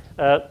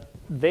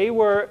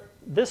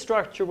 This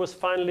structure was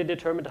finally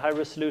determined at high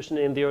resolution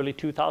in the early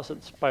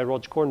 2000s by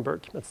Roger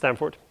Kornberg at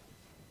Stanford.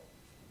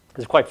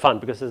 It's quite fun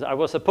because I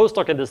was a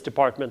postdoc in this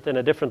department in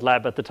a different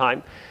lab at the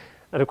time.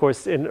 And of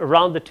course,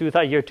 around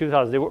the year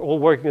 2000, they were all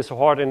working so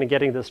hard in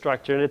getting this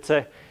structure.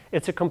 And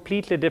it's a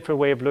completely different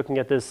way of looking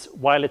at this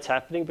while it's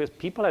happening, because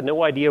people had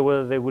no idea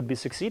whether they would be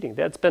succeeding.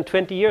 They had spent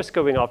 20 years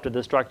going after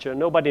this structure, and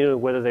nobody knew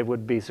whether they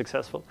would be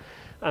successful.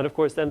 And of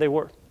course, then they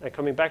were. And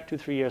coming back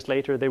 2-3 years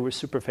later, they were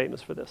super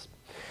famous for this.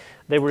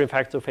 They were, in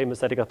fact, so famous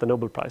that they got the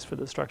Nobel Prize for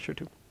this structure,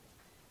 too.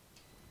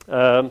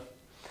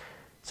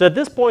 So at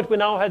this point, we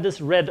now have this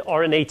red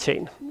RNA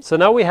chain. So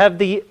now we have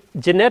the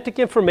genetic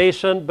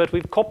information, but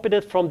we've copied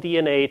it from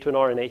DNA to an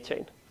RNA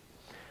chain.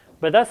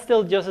 But that's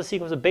still just a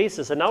sequence of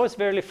bases. And now it's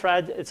very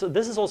fragile.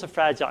 This is also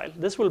fragile.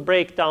 This will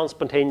break down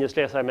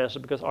spontaneously, as I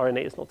mentioned, because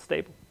RNA is not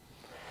stable.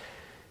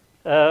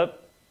 There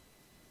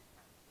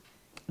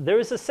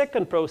is a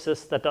second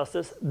process that does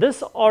this.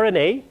 This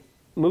RNA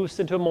moves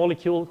into a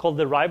molecule called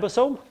the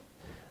ribosome.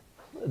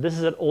 This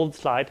is an old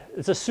slide.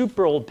 It's a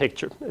super old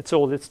picture. It's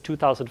old. It's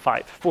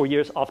 2005, 4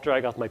 years after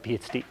I got my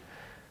PhD.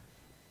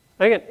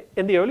 Again,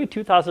 in the early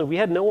 2000s, we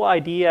had no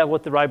idea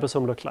what the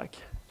ribosome looked like.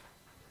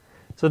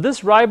 So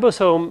this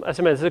ribosome, as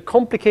I mentioned, is a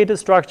complicated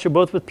structure,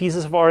 both with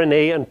pieces of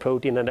RNA and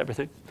protein and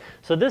everything.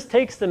 So this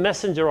takes the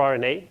messenger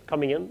RNA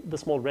coming in, the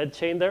small red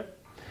chain there,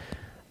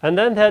 and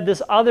then had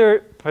this other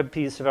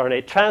piece of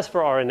RNA,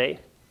 transfer RNA,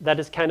 that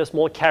is kind of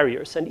small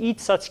carriers. And each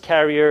such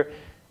carrier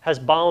has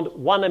bound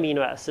one amino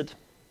acid.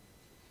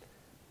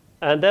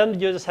 And then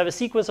you just have a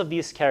sequence of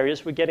these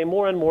carriers. We're getting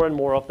more and more and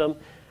more of them.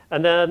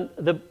 And then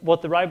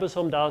what the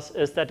ribosome does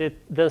is that it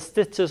then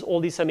stitches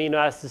all these amino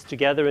acids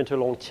together into a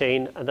long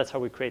chain, and that's how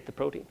we create the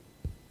protein.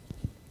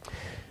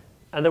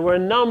 And there were a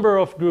number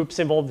of groups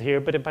involved here,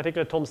 but in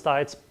particular Tom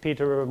Stites,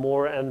 Peter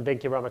Moore, and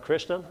Venki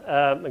Ramakrishnan.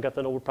 I got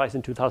the Nobel Prize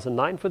in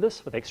 2009 for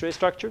this, with X-ray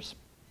structures.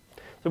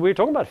 So we're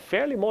talking about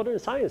fairly modern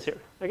science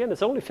here. Again,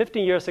 it's only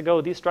 15 years ago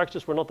these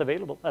structures were not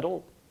available at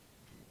all.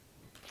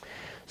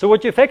 So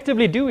what you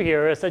effectively do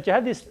here is that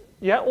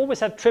you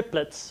always have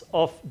triplets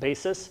of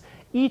bases.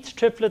 Each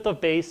triplet of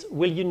base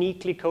will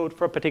uniquely code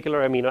for a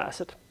particular amino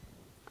acid.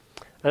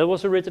 And it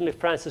was originally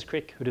Francis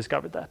Crick who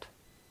discovered that.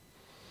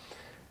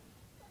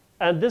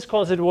 And this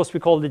concept was what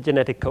we call the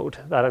genetic code,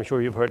 that I'm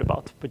sure you've heard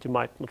about, but you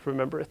might not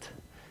remember it.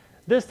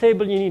 This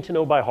table you need to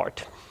know by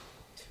heart.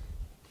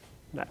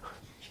 No,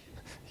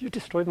 you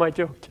destroyed my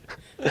joke.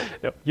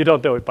 No, you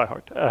don't know it by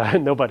heart.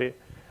 Nobody.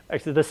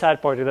 Actually, the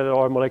sad part is that there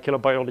are molecular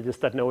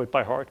biologists that know it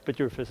by heart, but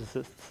you're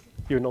physicists.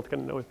 You're not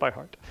going to know it by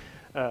heart.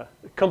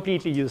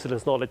 Completely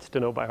useless knowledge to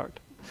know by heart.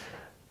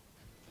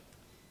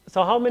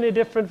 So how many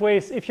different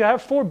ways, if you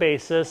have 4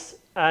 bases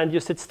and you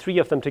stitch 3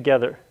 of them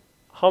together,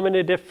 how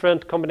many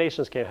different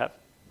combinations can you have?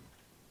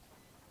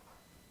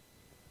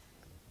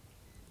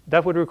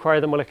 That would require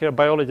the molecular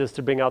biologist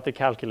to bring out the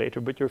calculator,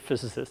 but you're a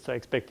physicist, so I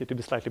expect you to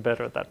be slightly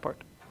better at that part.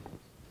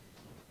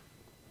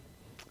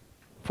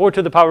 4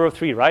 to the power of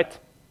 3, right?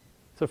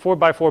 So 4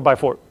 by 4 by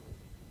 4.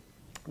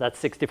 That's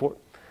 64.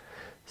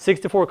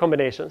 64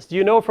 combinations. Do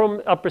you know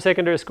from upper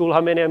secondary school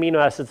how many amino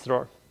acids there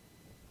are?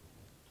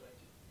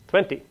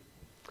 20.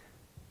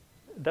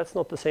 That's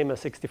not the same as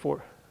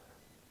 64.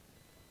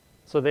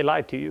 So they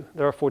lied to you.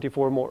 There are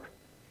 44 more.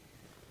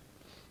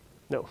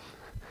 No.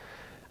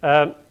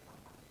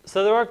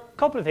 So there are a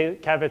couple of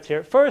caveats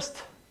here.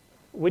 First,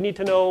 we need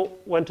to know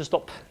when to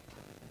stop.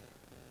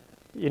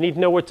 You need to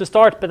know where to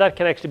start, but that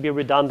can actually be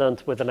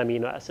redundant with an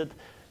amino acid.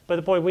 But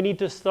the point, we need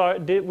to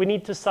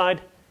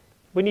decide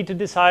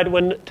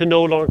when to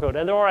no longer code.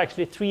 And there are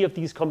actually 3 of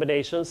these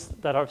combinations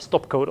that are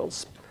stop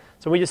codons.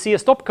 So when you see a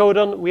stop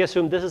codon, we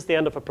assume this is the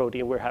end of a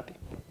protein. We're happy.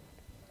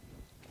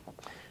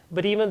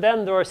 But even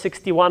then, there are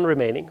 61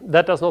 remaining.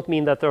 That does not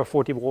mean that there are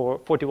 41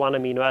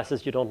 amino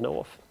acids you don't know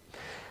of.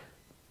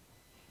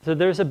 So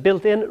there's a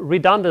built-in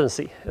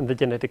redundancy in the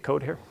genetic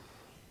code here.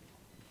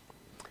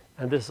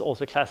 And this is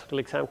also a classical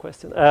exam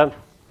question.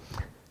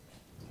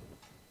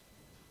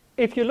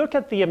 If you look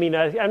at the amino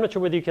acids, I'm not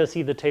sure whether you can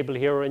see the table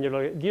here or in your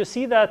logo. Do you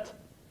see that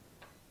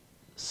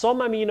some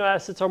amino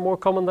acids are more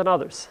common than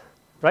others,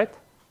 right?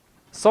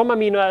 Some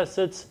amino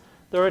acids,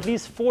 there are at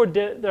least 4,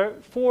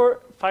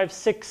 5,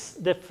 6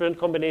 different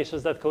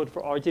combinations that code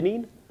for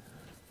arginine,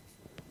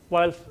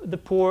 while the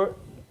poor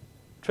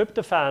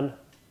tryptophan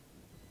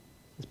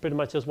is pretty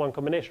much just one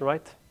combination,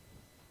 right?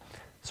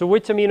 So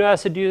which amino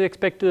acid do you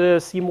expect to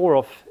see more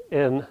of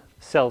in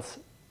cells?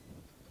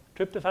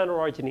 Tryptophan or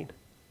arginine?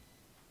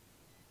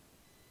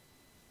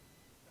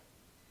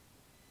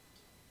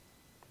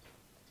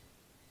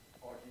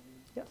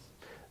 Yes.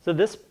 So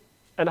this,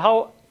 and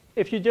how,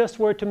 if you just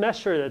were to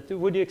measure it,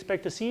 would you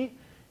expect to see?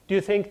 Do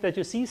you think that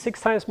you see 6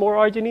 times more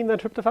arginine than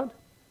tryptophan?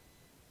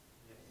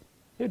 Yes.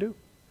 You do.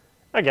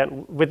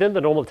 Again, within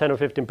the normal 10 or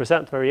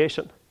 15%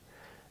 variation.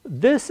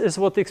 This is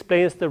what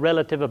explains the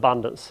relative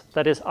abundance.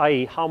 That is,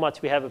 i.e., how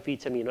much we have of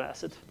each amino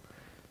acid.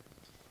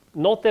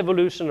 Not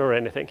evolution or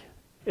anything.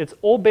 It's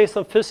all based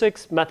on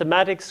physics,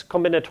 mathematics,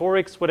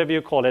 combinatorics, whatever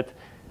you call it.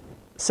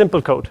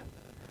 Simple code.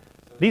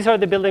 These are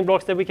the building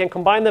blocks that we can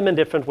combine them in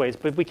different ways,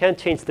 but we can't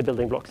change the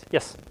building blocks.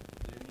 Yes? Do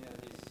you mean that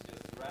it's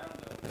just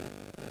random?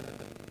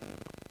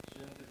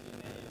 Shouldn't the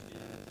DNA be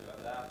able to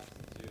adapt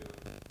to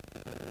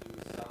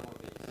some of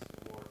these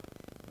more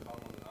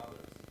common than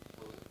others?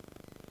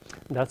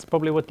 That's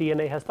probably what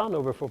DNA has done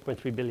over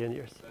 4.3 billion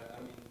years. But,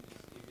 I mean,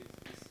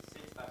 if it's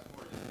 6 times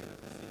more, just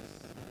because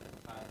it's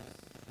 6 times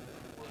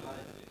more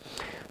likely.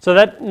 So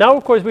that now,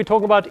 of course, we're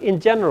talking about in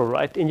general,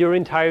 right? In your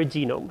entire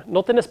genome.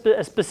 Not in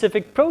a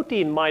specific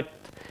protein might.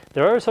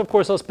 There are, of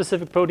course, some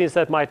specific proteins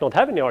that might not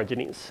have any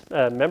arginines,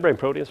 membrane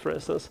proteins, for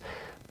instance.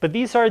 But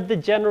these are the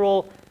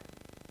general.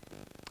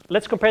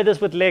 Let's compare this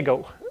with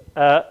Lego.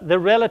 The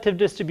relative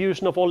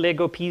distribution of all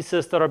Lego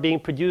pieces that are being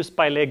produced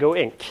by Lego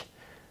Inc.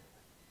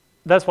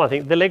 That's one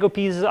thing. The Lego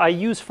pieces I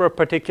use for a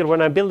particular,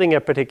 when I'm building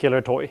a particular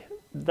toy,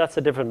 that's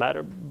a different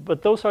matter.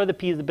 But those are the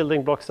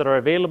building blocks that are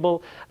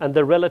available, and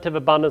the relative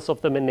abundance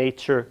of them in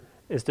nature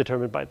is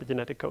determined by the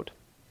genetic code.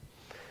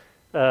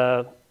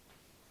 And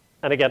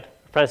again,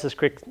 Francis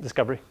Crick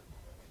discovery.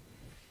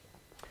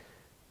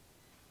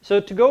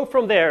 So to go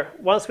from there,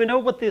 once we know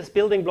what these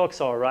building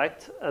blocks are,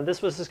 right, and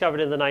this was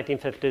discovered in the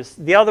 1950s,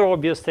 the other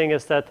obvious thing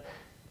is that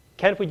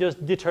can't we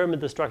just determine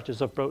the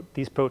structures of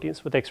these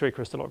proteins with X-ray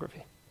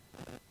crystallography?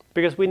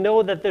 Because we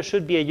know that there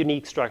should be a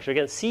unique structure.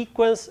 Again,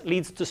 sequence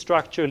leads to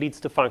structure, leads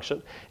to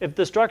function. If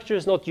the structure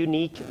is not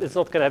unique, it's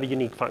not going to have a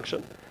unique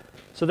function.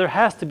 So there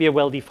has to be a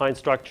well-defined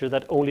structure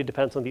that only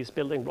depends on these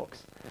building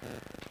blocks.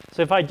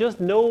 So if I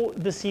just know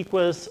the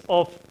sequence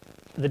of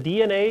the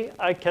DNA,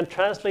 I can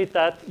translate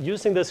that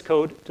using this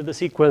code to the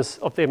sequence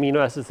of the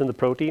amino acids in the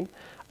protein.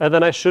 And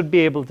then I should be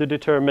able to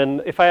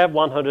determine, if I have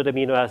 100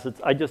 amino acids,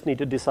 I just need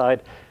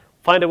to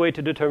find a way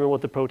to determine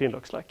what the protein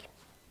looks like.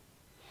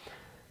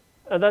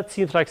 And that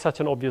seems like such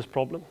an obvious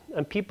problem.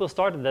 And people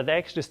started that. They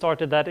actually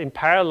started that in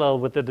parallel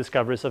with the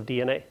discoveries of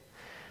DNA.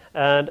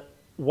 And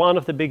one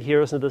of the big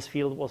heroes in this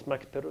field was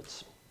Max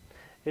Perutz.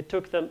 It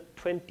took them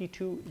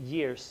 22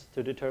 years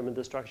to determine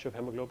the structure of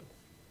hemoglobin.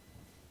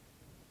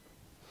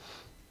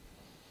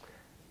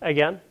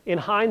 Again, in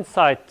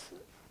hindsight,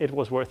 it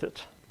was worth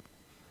it.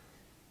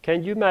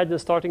 Can you imagine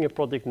starting a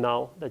project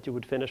now that you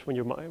would finish when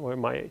you're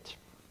my age?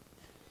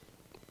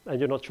 And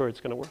you're not sure it's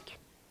going to work.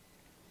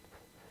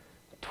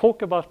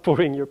 Talk about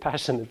pouring your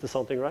passion into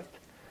something, right?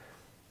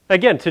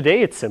 Again,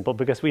 today it's simple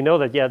because we know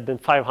that there have been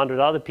 5,000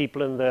 other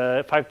people in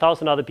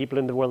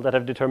the world that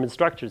have determined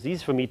structures.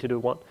 Easy for me to do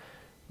one.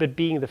 But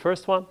being the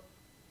first one,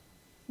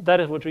 that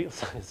is what real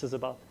science is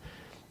about.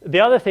 The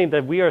other thing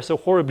that we are so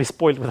horribly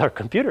spoiled with our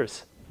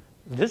computers.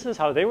 This is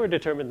how they were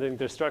determining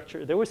their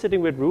structure. They were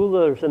sitting with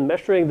rulers and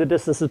measuring the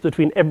distances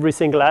between every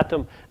single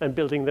atom and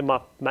building them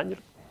up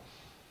manually.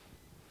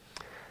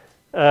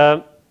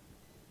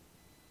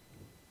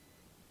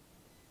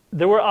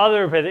 There were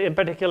other, in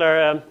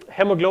particular,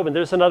 hemoglobin.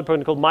 There's another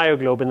protein called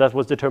myoglobin that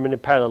was determined in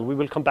parallel. We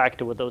will come back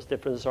to what those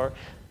differences are.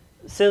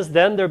 Since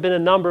then, there have been a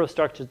number of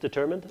structures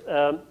determined.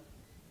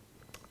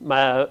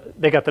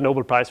 They got the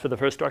Nobel Prize for the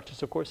first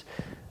structures, of course.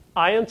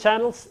 Ion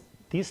channels,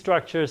 these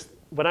structures,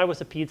 when I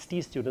was a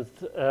PhD student,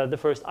 the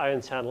first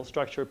ion channel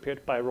structure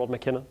appeared by Rod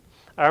McKinnon.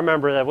 I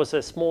remember there was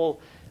a small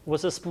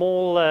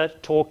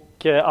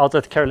talk out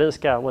at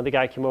Karolinska when the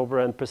guy came over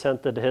and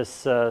presented his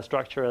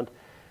structure, and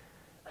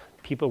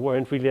people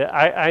weren't really,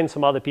 I and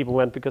some other people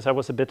went because I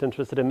was a bit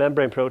interested in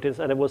membrane proteins,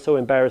 and it was so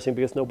embarrassing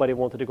because nobody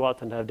wanted to go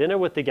out and have dinner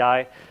with the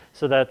guy,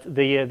 so that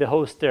the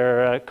host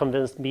there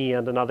convinced me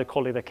and another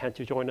colleague that can't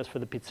you join us for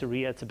the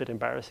pizzeria, it's a bit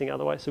embarrassing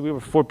otherwise. So we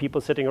were 4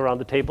 people sitting around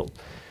the table.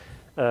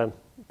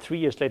 3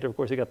 years later, of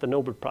course, he got the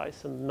Nobel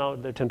Prize, and now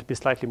there tend to be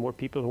slightly more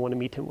people who want to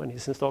meet him when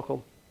he's in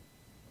Stockholm.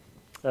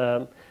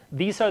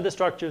 These are the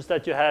structures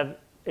that you have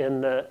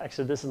in,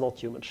 actually this is not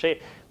human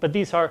shape, but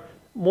these are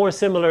more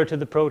similar to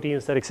the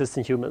proteins that exist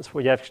in humans,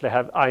 where you actually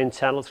have ion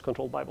channels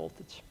controlled by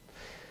voltage.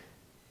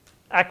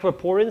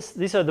 Aquaporins,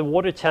 these are the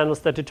water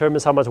channels that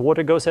determines how much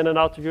water goes in and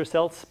out of your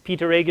cells.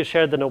 Peter Rager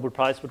shared the Nobel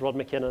Prize with Rod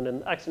McKinnon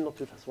in, actually not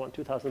 2001,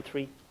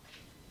 2003.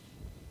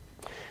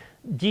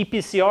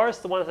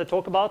 GPCRs, the ones I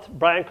talk about,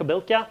 Brian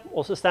Kobilka,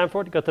 also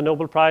Stanford, got the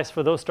Nobel Prize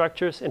for those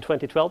structures in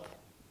 2012.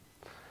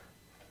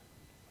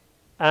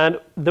 And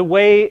the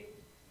way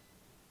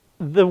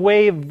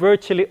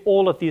virtually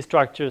all of these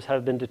structures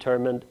have been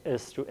determined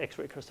is through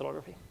X-ray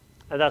crystallography.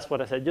 And that's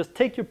what I said. Just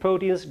take your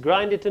proteins,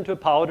 grind it into a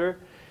powder.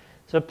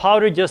 So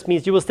powder just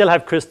means you will still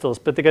have crystals,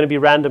 but they're going to be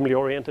randomly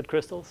oriented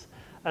crystals.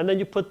 And then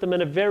you put them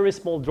in a very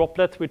small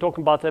droplet. We're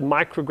talking about a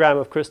microgram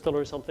of crystal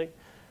or something.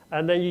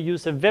 And then you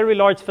use a very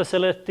large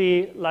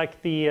facility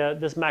like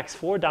this Max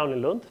 4 down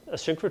in Lund, a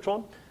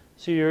synchrotron.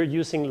 So you're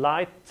using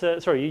light, you're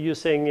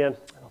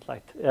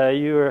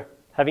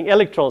having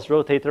electrons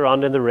rotate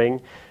around in the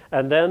ring.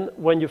 And then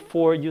when you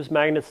use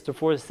magnets to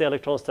force the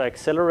electrons to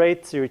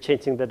accelerate, so you're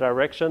changing the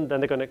direction,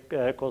 then they're going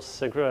to cause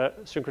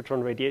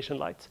synchrotron radiation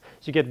lights.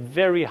 So you get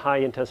very high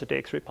intensity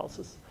X-ray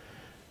pulses.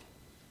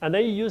 And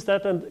then you use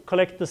that and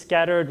collect the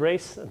scattered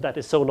rays. That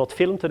is so not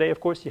film today,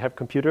 of course. You have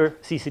computer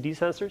CCD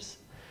sensors.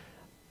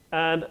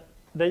 And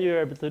then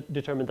you're able to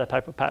determine that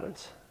type of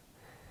patterns.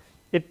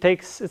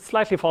 It's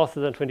slightly faster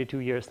than 22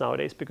 years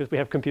nowadays because we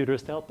have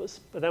computers to help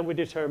us. But then we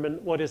determine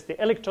what is the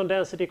electron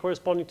density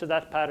corresponding to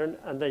that pattern,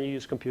 and then you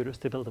use computers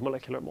to build a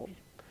molecular model.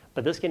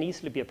 But this can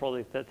easily be a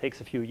project that takes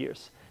a few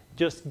years.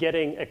 Just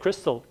getting a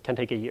crystal can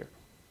take a year,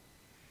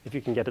 if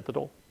you can get it at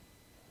all.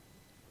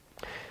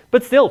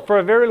 But still, for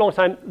a very long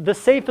time, the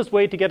safest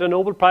way to get a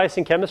Nobel Prize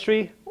in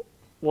chemistry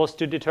was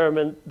to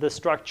determine the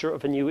structure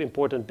of a new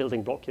important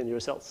building block in your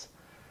cells.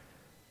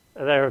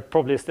 And there are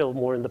probably still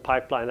more in the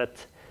pipeline.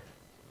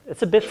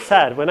 It's a bit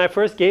sad. When I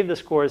first gave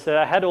this course,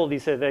 I had all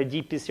these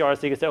GPCRs.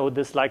 They could say, oh,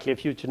 this is likely a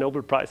future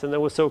Nobel Prize. And that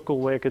was so cool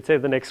where I could say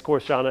the next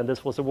course round, and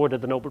this was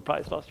awarded the Nobel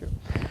Prize last year.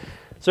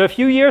 So a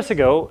few years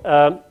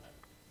ago,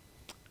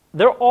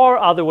 there are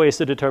other ways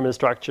to determine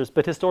structures,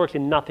 but historically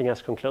nothing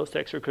has come close to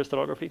X-ray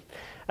crystallography.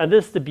 And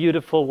this is the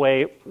beautiful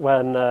way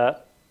when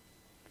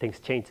things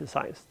change in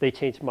science. They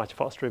change much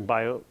faster in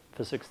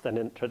biophysics than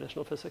in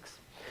traditional physics.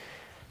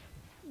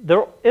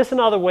 There is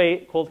another way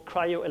called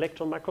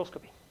cryo-electron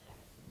microscopy.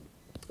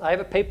 I have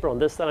a paper on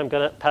this that I'm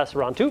going to pass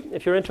around too,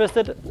 if you're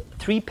interested.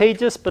 3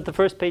 pages, but the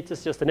first page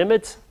is just an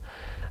image.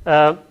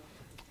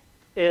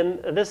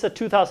 This is a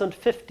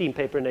 2015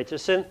 paper in Nature.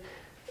 So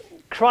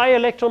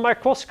cryo-electron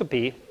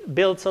microscopy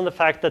builds on the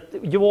fact that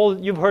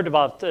you've heard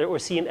about or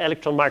seen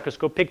electron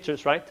microscope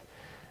pictures, right?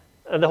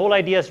 And the whole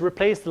idea is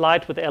replace the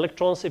light with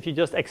electrons. If you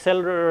just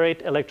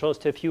accelerate electrons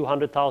to a few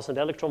 100,000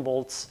 electron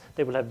volts,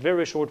 they will have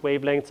very short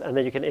wavelengths, and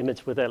then you can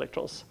image with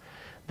electrons.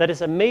 That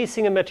is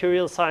amazing in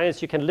material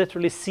science. You can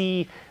literally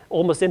see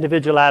almost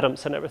individual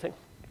atoms and everything.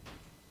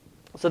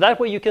 So that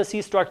way you can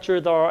see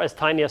structures that are as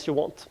tiny as you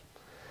want.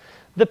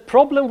 The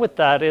problem with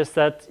that is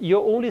that you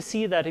only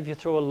see that if you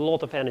throw a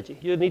lot of energy.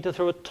 You need to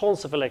throw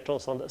tons of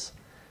electrons on this.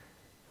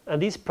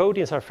 And these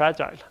proteins are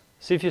fragile.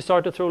 So if you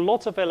start to throw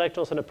lots of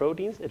electrons on the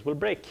proteins, it will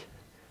break.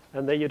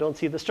 And then you don't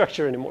see the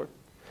structure anymore.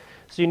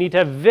 So you need to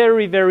have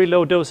very, very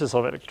low doses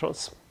of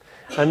electrons.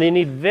 And they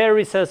need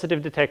very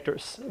sensitive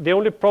detectors. The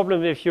only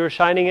problem if you're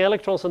shining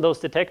electrons on those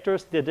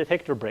detectors, the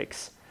detector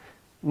breaks.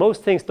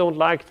 Most things don't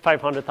like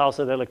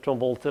 500,000 electron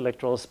volt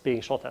electrons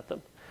being shot at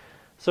them.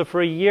 So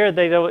for a year,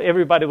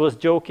 everybody was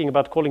joking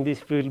about calling this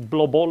field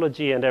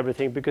blobology and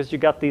everything because you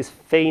got these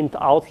faint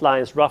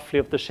outlines roughly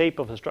of the shape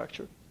of a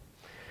structure.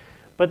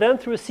 But then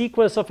through a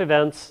sequence of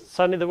events,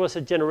 suddenly there was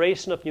a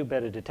generation of new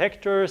better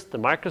detectors. The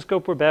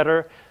microscope were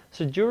better.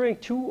 So during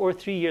 2 or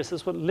 3 years,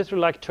 this was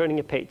literally like turning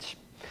a page.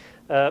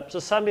 So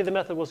suddenly the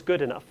method was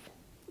good enough.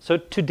 So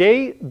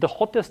today, the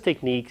hottest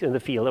technique in the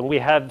field, and we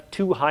have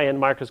 2 high-end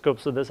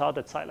microscopes of this out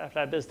at SciLife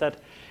Lab, is that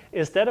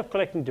instead of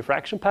collecting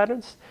diffraction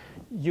patterns,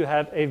 you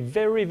have a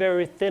very,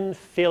 very thin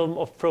film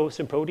of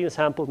frozen protein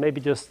sample,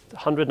 maybe just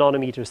 100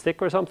 nanometers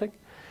thick or something.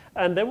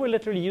 And then we're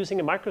literally using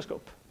a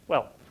microscope.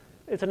 Well,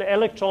 it's an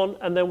electron,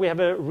 and then we have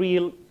a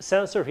real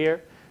sensor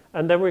here.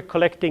 And then we're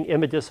collecting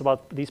images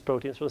about these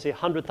proteins from, say,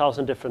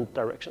 100,000 different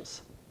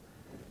directions.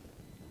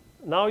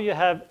 Now you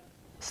have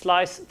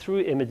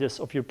slice-through images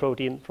of your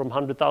protein from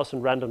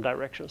 100,000 random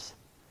directions.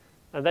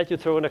 And that you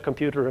throw in a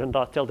computer and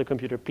tell the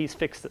computer, please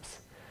fix this.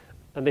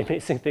 And the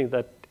amazing thing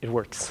that it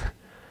works.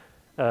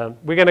 Well,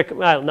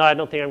 no, I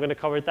don't think I'm going to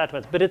cover it that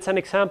much, but it's an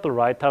example,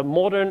 right, how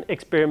modern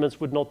experiments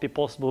would not be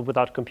possible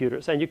without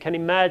computers. And you can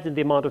imagine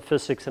the amount of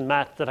physics and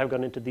math that have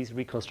gone into these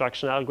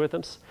reconstruction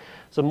algorithms.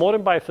 So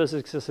modern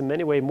biophysics is in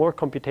many ways more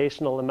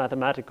computational and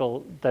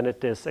mathematical than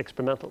it is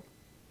experimental.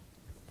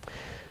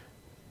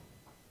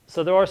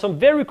 So there are some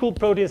very cool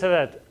proteins in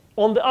that.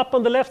 Up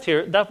on the left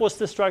here, that was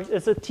the structure.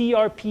 It's a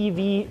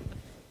TRPV1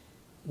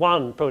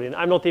 protein.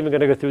 I'm not even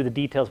going to go through the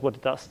details what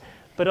it does.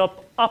 But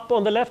up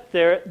on the left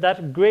there,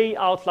 that gray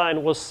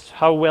outline was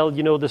how well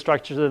you know the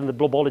structures in the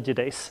blobology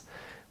days.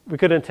 We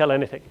couldn't tell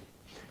anything.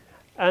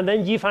 And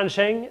then Yifan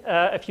Sheng,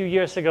 a few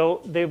years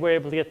ago, they were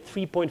able to get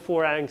 3.4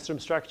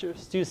 angstrom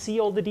structures. Do you see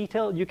all the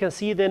detail? You can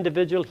see the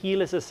individual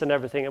helices and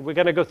everything. And we're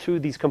going to go through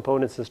these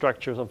components and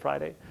structures on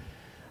Friday.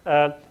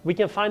 We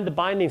can find the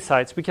binding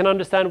sites. We can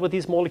understand what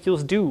these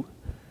molecules do.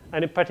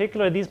 And in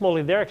particular, these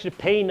molecules, they're actually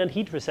pain and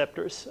heat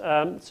receptors.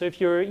 So if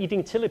you're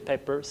eating chili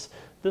peppers,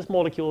 this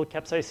molecule,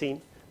 capsaicin,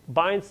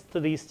 binds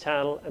to these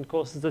channels and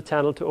causes the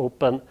channel to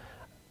open.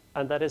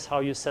 And that is how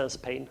you sense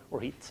pain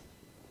or heat.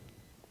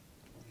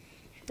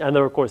 And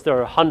there, of course, there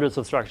are hundreds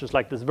of structures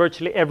like this.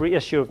 Virtually every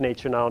issue of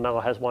Nature now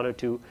has one or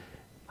two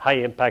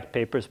high-impact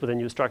papers with a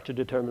new structure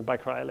determined by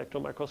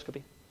cryo-electron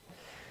microscopy.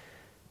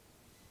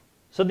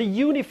 So the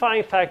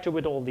unifying factor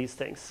with all these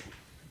things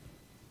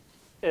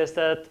is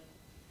that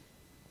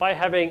by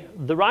having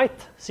the right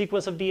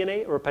sequence of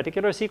DNA or a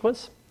particular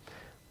sequence,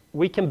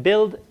 we can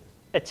build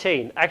a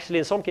chain. Actually,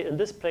 in some cases, in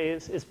this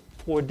place is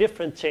 4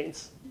 different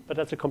chains, but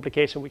that's a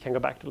complication we can go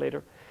back to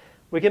later.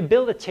 We can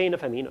build a chain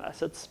of amino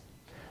acids.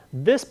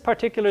 This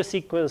particular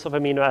sequence of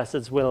amino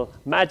acids will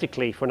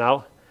magically, for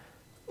now,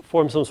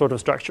 form some sort of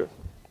structure.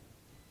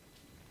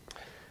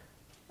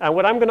 And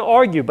what I'm going to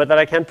argue, but that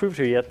I can't prove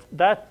to you yet,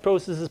 that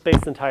process is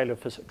based entirely on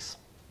physics.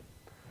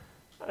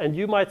 And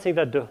you might think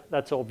that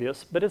that's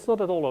obvious, but it's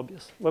not at all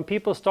obvious. When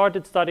people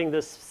started studying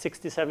this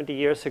 60, 70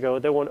 years ago,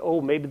 they went,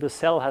 oh, maybe the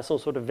cell has some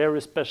sort of very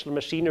special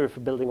machinery for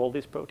building all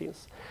these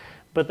proteins.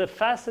 But the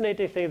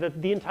fascinating thing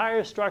that the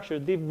entire structure,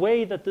 the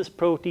way that this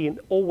protein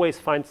always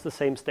finds the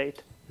same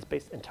state, is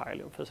based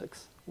entirely on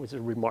physics, which is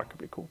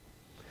remarkably cool.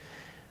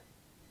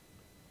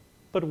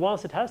 But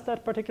once it has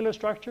that particular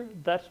structure,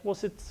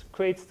 it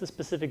creates the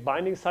specific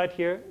binding site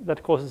here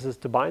that causes us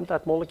to bind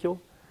that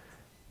molecule.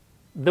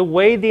 The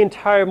way the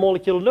entire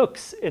molecule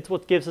looks, it's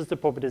what gives us the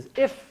properties.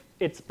 If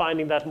it's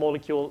binding that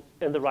molecule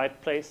in the right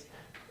place,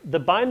 the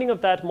binding of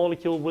that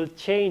molecule will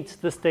change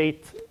the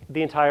state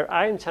the entire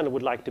ion channel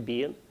would like to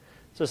be in.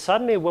 So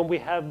suddenly, when we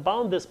have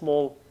bound this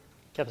small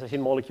capsaicin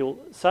molecule,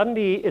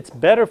 suddenly it's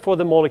better for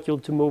the molecule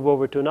to move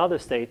over to another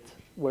state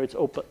where it's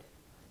open.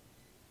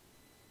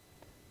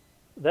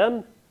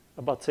 Then,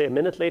 about say a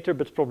minute later,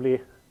 but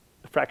probably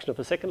a fraction of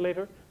a second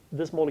later,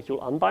 this molecule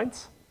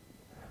unbinds.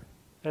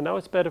 And now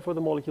it's better for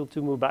the molecule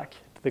to move back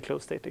to the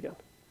closed state again.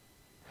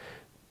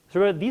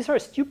 So these are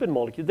stupid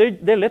molecules.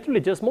 They're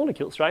literally just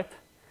molecules, right?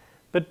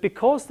 But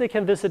because they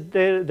can visit,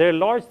 they're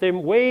large, they're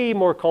way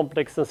more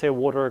complex than, say,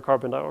 water or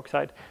carbon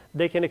dioxide.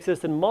 They can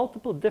exist in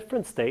multiple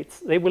different states.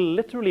 They will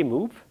literally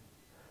move.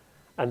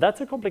 And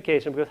that's a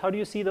complication, because how do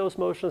you see those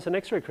motions in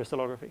X-ray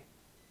crystallography?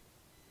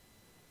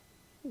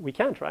 We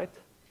can't, right?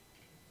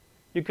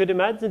 You could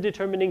imagine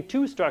determining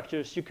 2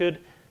 structures. You could,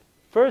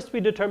 first we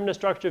determine a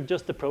structure of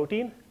just the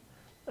protein,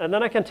 and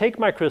then I can take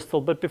my crystal,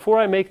 but before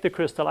I make the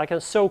crystal, I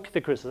can soak the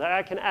crystal.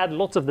 I can add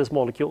lots of this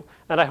molecule,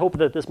 and I hope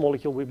that this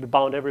molecule will be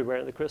bound everywhere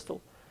in the crystal.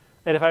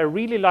 And if I'm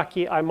really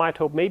lucky, I might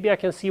hope maybe I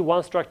can see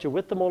one structure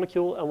with the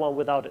molecule and one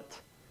without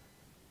it.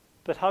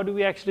 But how do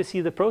we actually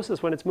see the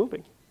process when it's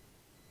moving?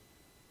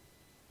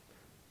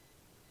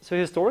 So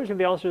historically,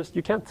 the answer is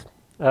you can't.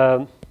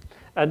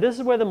 And this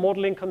is where the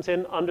modeling comes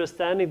in,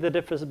 understanding the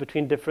differences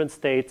between different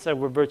states, and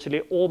where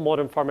virtually all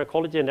modern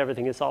pharmacology and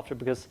everything is after,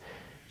 because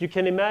you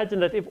can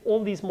imagine that if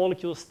all these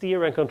molecules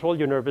steer and control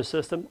your nervous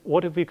system,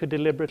 what if we could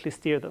deliberately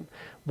steer them?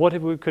 What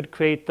if we could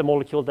create the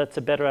molecule that's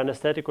a better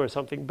anesthetic or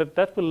something? But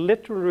that will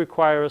literally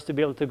require us to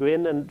be able to go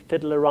in and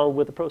fiddle around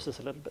with the process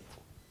a little bit.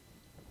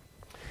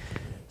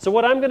 So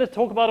what I'm going to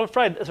talk about on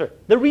Friday,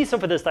 the reason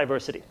for this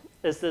diversity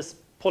is this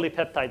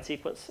polypeptide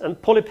sequence.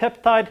 And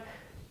polypeptide,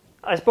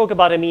 I spoke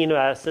about amino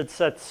acids.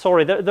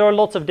 There are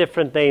lots of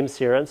different names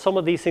here, and some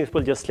of these things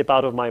will just slip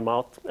out of my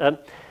mouth.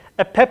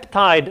 A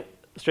peptide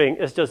string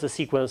is just a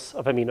sequence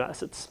of amino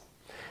acids.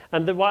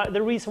 And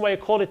the reason why I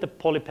call it the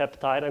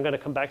polypeptide, I'm going to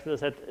come back to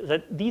this, is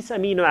that these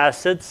amino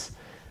acids,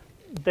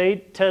 they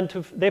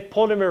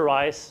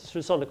polymerize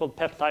through something called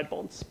peptide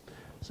bonds.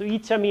 So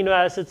each amino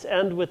acids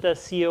end with a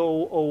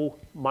COO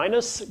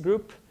minus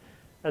group,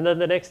 and then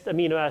the next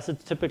amino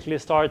acid typically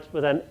starts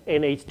with an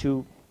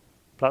NH2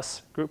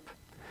 plus group.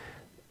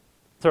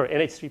 Sorry,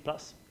 NH3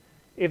 plus.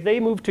 If they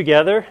move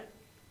together,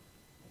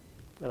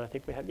 and I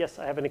think we have, yes,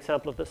 I have an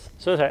example of this.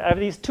 So I have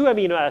these 2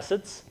 amino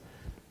acids,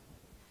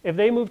 If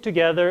they move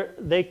together,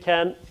 they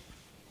can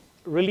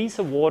release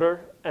a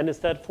water and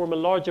instead form a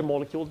larger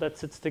molecule that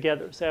sits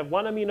together. So I have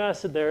one amino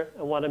acid there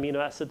and one amino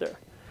acid there.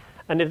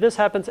 And if this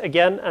happens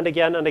again and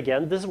again and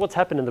again, this is what's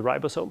happened in the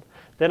ribosome.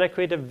 Then I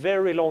create a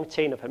very long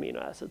chain of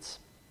amino acids.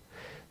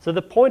 So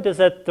the point is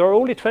that there are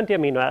only 20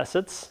 amino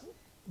acids,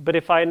 but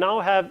if I now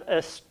have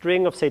a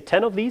string of, say,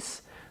 10 of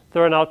these,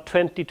 there are now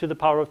 20 to the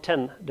power of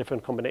 10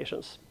 different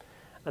combinations.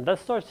 And that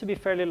starts to be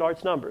fairly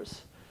large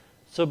numbers.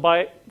 So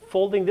by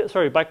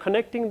by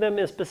connecting them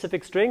in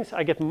specific strings,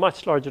 I get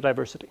much larger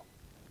diversity.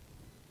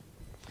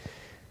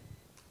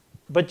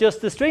 But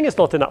just the string is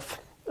not enough.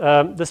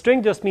 The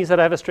string just means that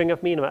I have a string of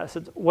amino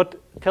acids. What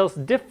tells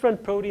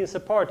different proteins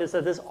apart is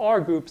that there's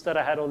R groups that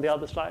I had on the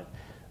other slide.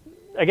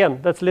 Again,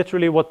 that's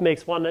literally what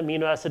makes one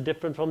amino acid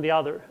different from the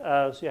other.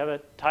 So you have a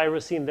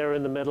tyrosine there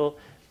in the middle,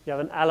 you have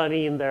an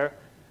alanine there,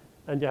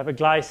 and you have a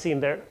glycine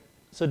there.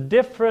 So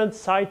different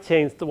side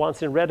chains, the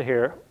ones in red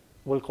here,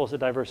 will cause a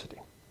diversity.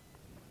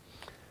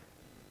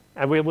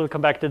 And we will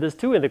come back to this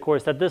too in the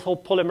course, that this whole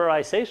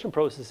polymerization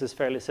process is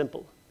fairly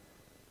simple.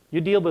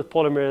 You deal with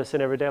polymers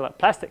in everyday life.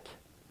 Plastic.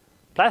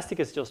 Plastic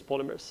is just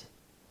polymers.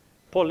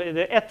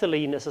 The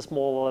ethylene is a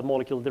small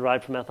molecule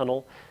derived from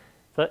ethanol.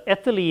 The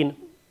ethylene,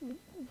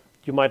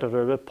 you might have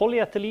heard of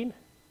polyethylene,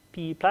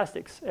 PE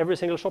plastics, every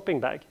single shopping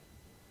bag.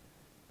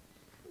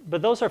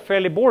 But those are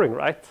fairly boring,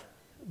 right?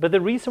 But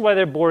the reason why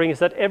they're boring is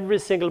that every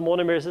single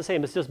monomer is the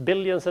same. It's just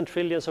billions and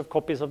trillions of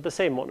copies of the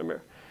same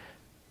monomer.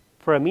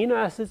 For amino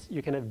acids,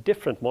 you can have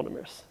different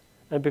monomers.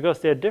 And because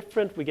they're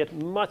different, we get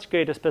much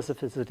greater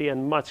specificity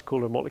and much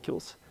cooler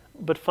molecules.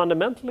 But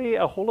fundamentally,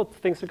 a whole lot of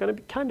things are going to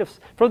be kind of,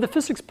 from the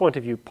physics point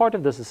of view, part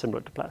of this is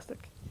similar to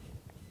plastic.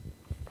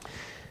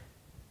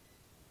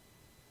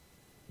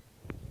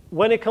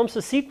 When it comes to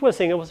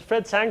sequencing, it was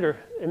Fred Sanger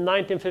in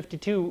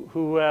 1952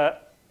 who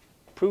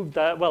proved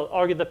that, well,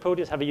 argued that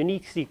proteins have a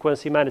unique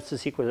sequence. He managed to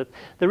sequence it.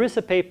 There is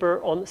a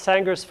paper on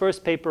Sanger's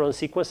first paper on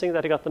sequencing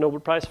that he got the Nobel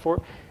Prize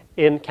for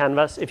in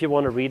Canvas, if you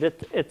want to read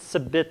it. It's a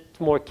bit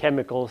more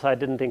chemical, so I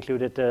didn't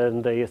include it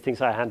in the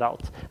things I hand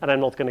out, and I'm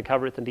not going to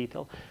cover it in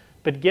detail.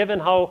 But given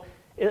how,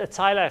 at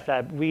SciLife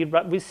Lab, we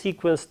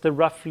sequenced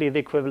roughly the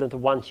equivalent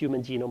of 1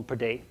 human genome per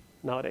day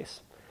nowadays.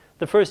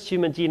 The first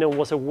human genome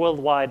was a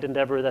worldwide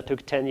endeavor that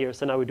took 10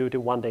 years, and now we do it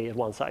in 1 day at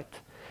one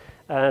site.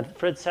 And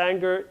Fred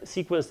Sanger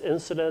sequenced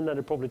insulin, and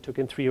it probably took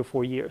him 3 or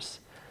 4 years.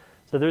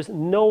 So there's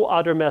no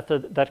other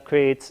method that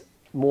creates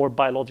more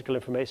biological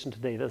information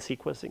today than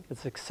sequencing.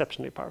 It's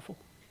exceptionally powerful.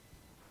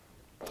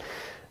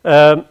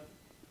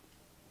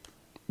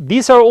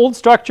 These are old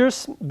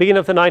structures, beginning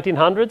of the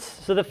 1900s.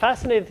 So the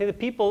fascinating thing, the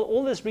people,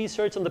 all this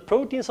research on the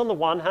proteins on the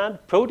one hand,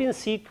 protein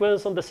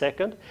sequence on the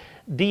second,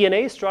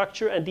 DNA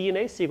structure and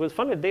DNA sequence,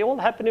 finally, they all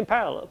happen in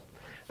parallel.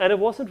 And it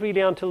wasn't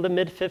really until the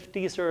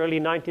mid-50s or early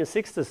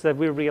 1960s that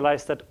we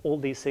realized that all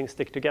these things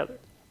stick together.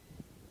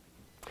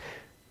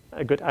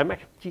 Good,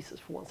 Jesus,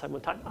 for once I'm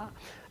on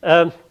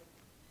time.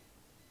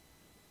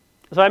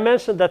 So I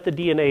mentioned that the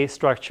DNA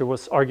structure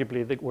was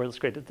arguably the world's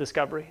greatest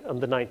discovery in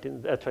the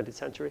 20th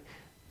century.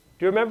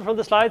 Do you remember from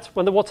the slides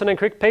when the Watson and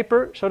Crick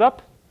paper showed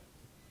up?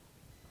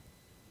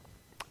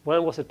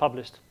 When was it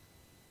published?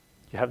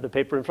 You have the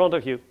paper in front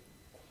of you.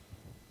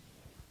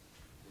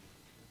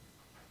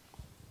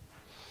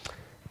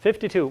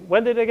 52.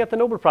 When did they get the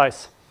Nobel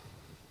Prize?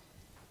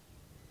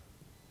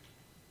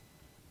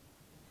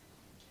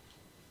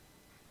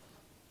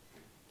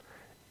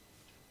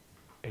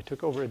 It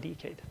took over a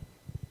decade.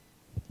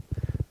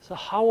 So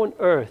how on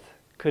earth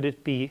could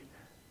it be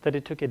that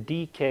it took a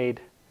decade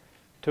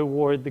to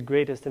award the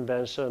greatest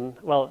invention,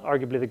 well,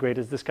 arguably the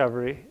greatest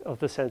discovery of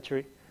the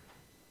century,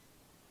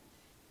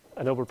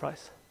 a Nobel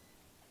Prize?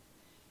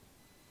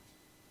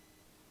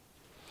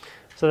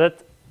 So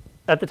that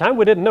at the time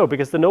we didn't know,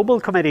 because the Nobel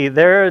Committee,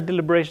 their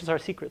deliberations are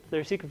secret.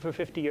 They're secret for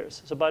 50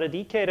 years. So about a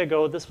decade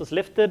ago, this was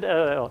lifted,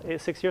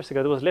 6 years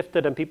ago, it was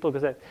lifted, and people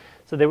could say,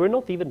 so they were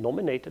not even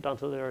nominated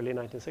until the early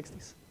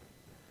 1960s.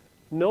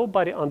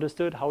 Nobody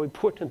understood how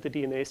important the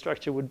DNA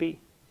structure would be.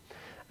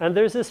 And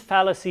there's this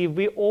fallacy,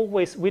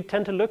 we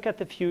tend to look at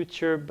the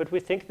future, but we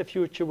think the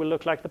future will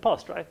look like the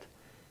past, right?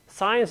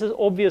 Science is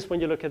obvious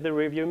when you look at the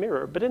rearview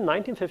mirror, but in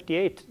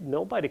 1958,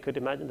 nobody could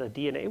imagine that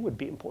DNA would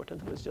be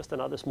important. It was just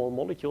another small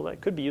molecule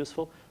that could be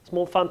useful.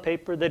 Small fun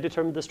paper, they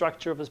determined the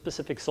structure of a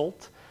specific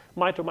salt.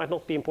 Might or might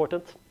not be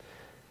important.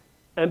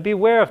 And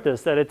beware of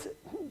this, that it's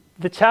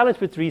the challenge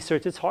with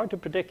research, it's hard to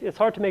predict, it's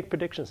hard to make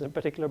predictions, in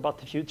particular about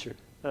the future.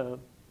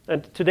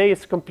 And today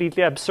it's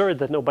completely absurd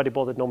that nobody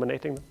bothered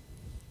nominating them.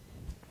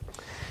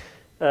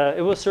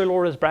 It was Sir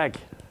Lawrence Bragg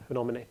who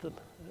nominated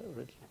them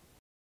originally.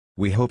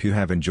 We hope you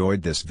have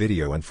enjoyed this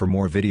video, and for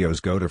more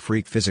videos go to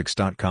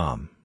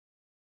freqphysics.com.